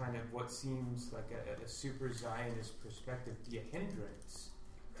overzealous kind of what seems like a super Zionist perspective be a hindrance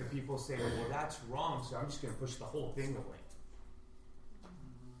to people saying, well, that's wrong, so I'm just going to push the whole thing away.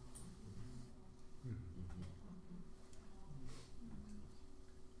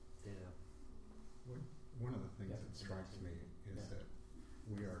 One of the things that strikes me is that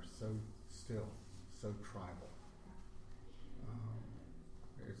we are so tribal.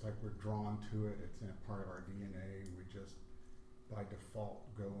 It's like we're drawn to it. It's in a part of our DNA. We just, by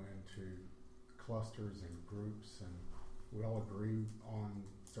default, go into clusters and groups, and we all agree on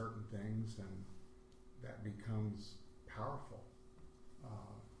certain things, and that becomes powerful.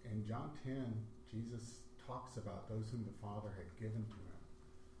 In John 10, Jesus talks about those whom the Father had given to him.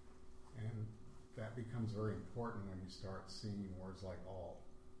 And that becomes very important when you start seeing words like all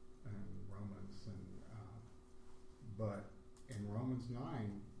in Romans. But in Romans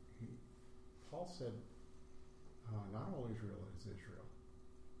 9, Paul said, not all Israel is Israel.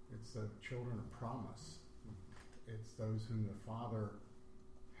 It's the children of promise. It's those whom the Father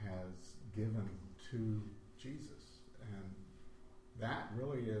has given to Jesus. And that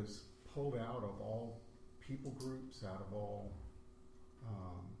really is pulled out of all people groups, out of all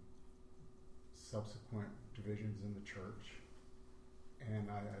subsequent divisions in the church. And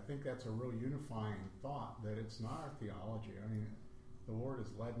I think that's a real unifying thought, that it's not our theology. I mean, the Lord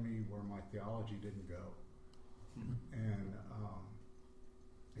has led me where my theology didn't go. And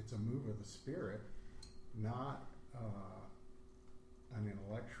it's a move of the Spirit, not an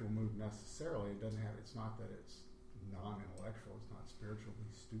intellectual move necessarily. It's not that it's non-intellectual, it's not spiritually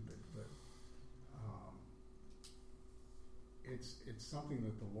stupid, but it's something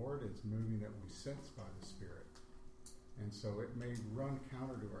that the Lord is moving that we sense by the Spirit. And so it may run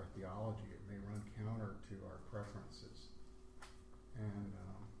counter to our theology, it may run counter to our preferences. And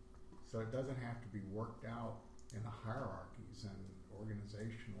so it doesn't have to be worked out in the hierarchies and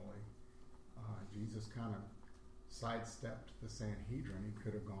organizationally. Jesus kind of sidestepped the Sanhedrin. He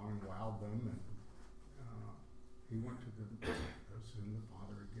could have gone and wowed them, and he went to those whom the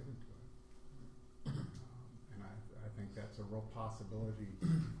Father had given to him. And I think that's a real possibility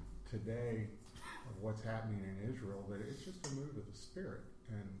today of what's happening in Israel, that it's just a move of the Spirit,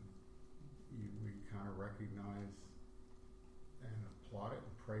 and we kind of recognize and applaud it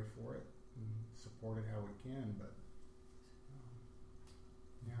and pray for it and support it how we can. But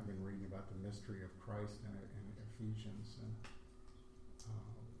I've been reading about the mystery ministry of Christ in Ephesians, and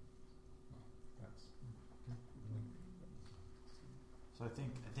that's. So I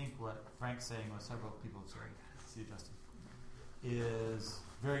think what Frank's saying, what several people have said, see Justin, is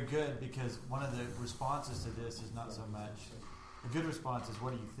very good, because one of the responses to this is not so much a good response is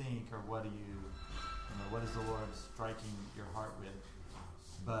what do you think, or what is the Lord striking your heart with,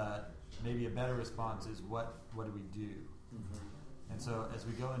 but maybe a better response is what do we do? Mm-hmm. And so as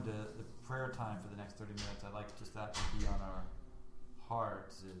we go into the prayer time for the next 30 minutes, I'd like just that to be on our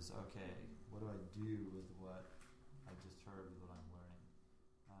hearts is, okay, what do I do with what I just heard?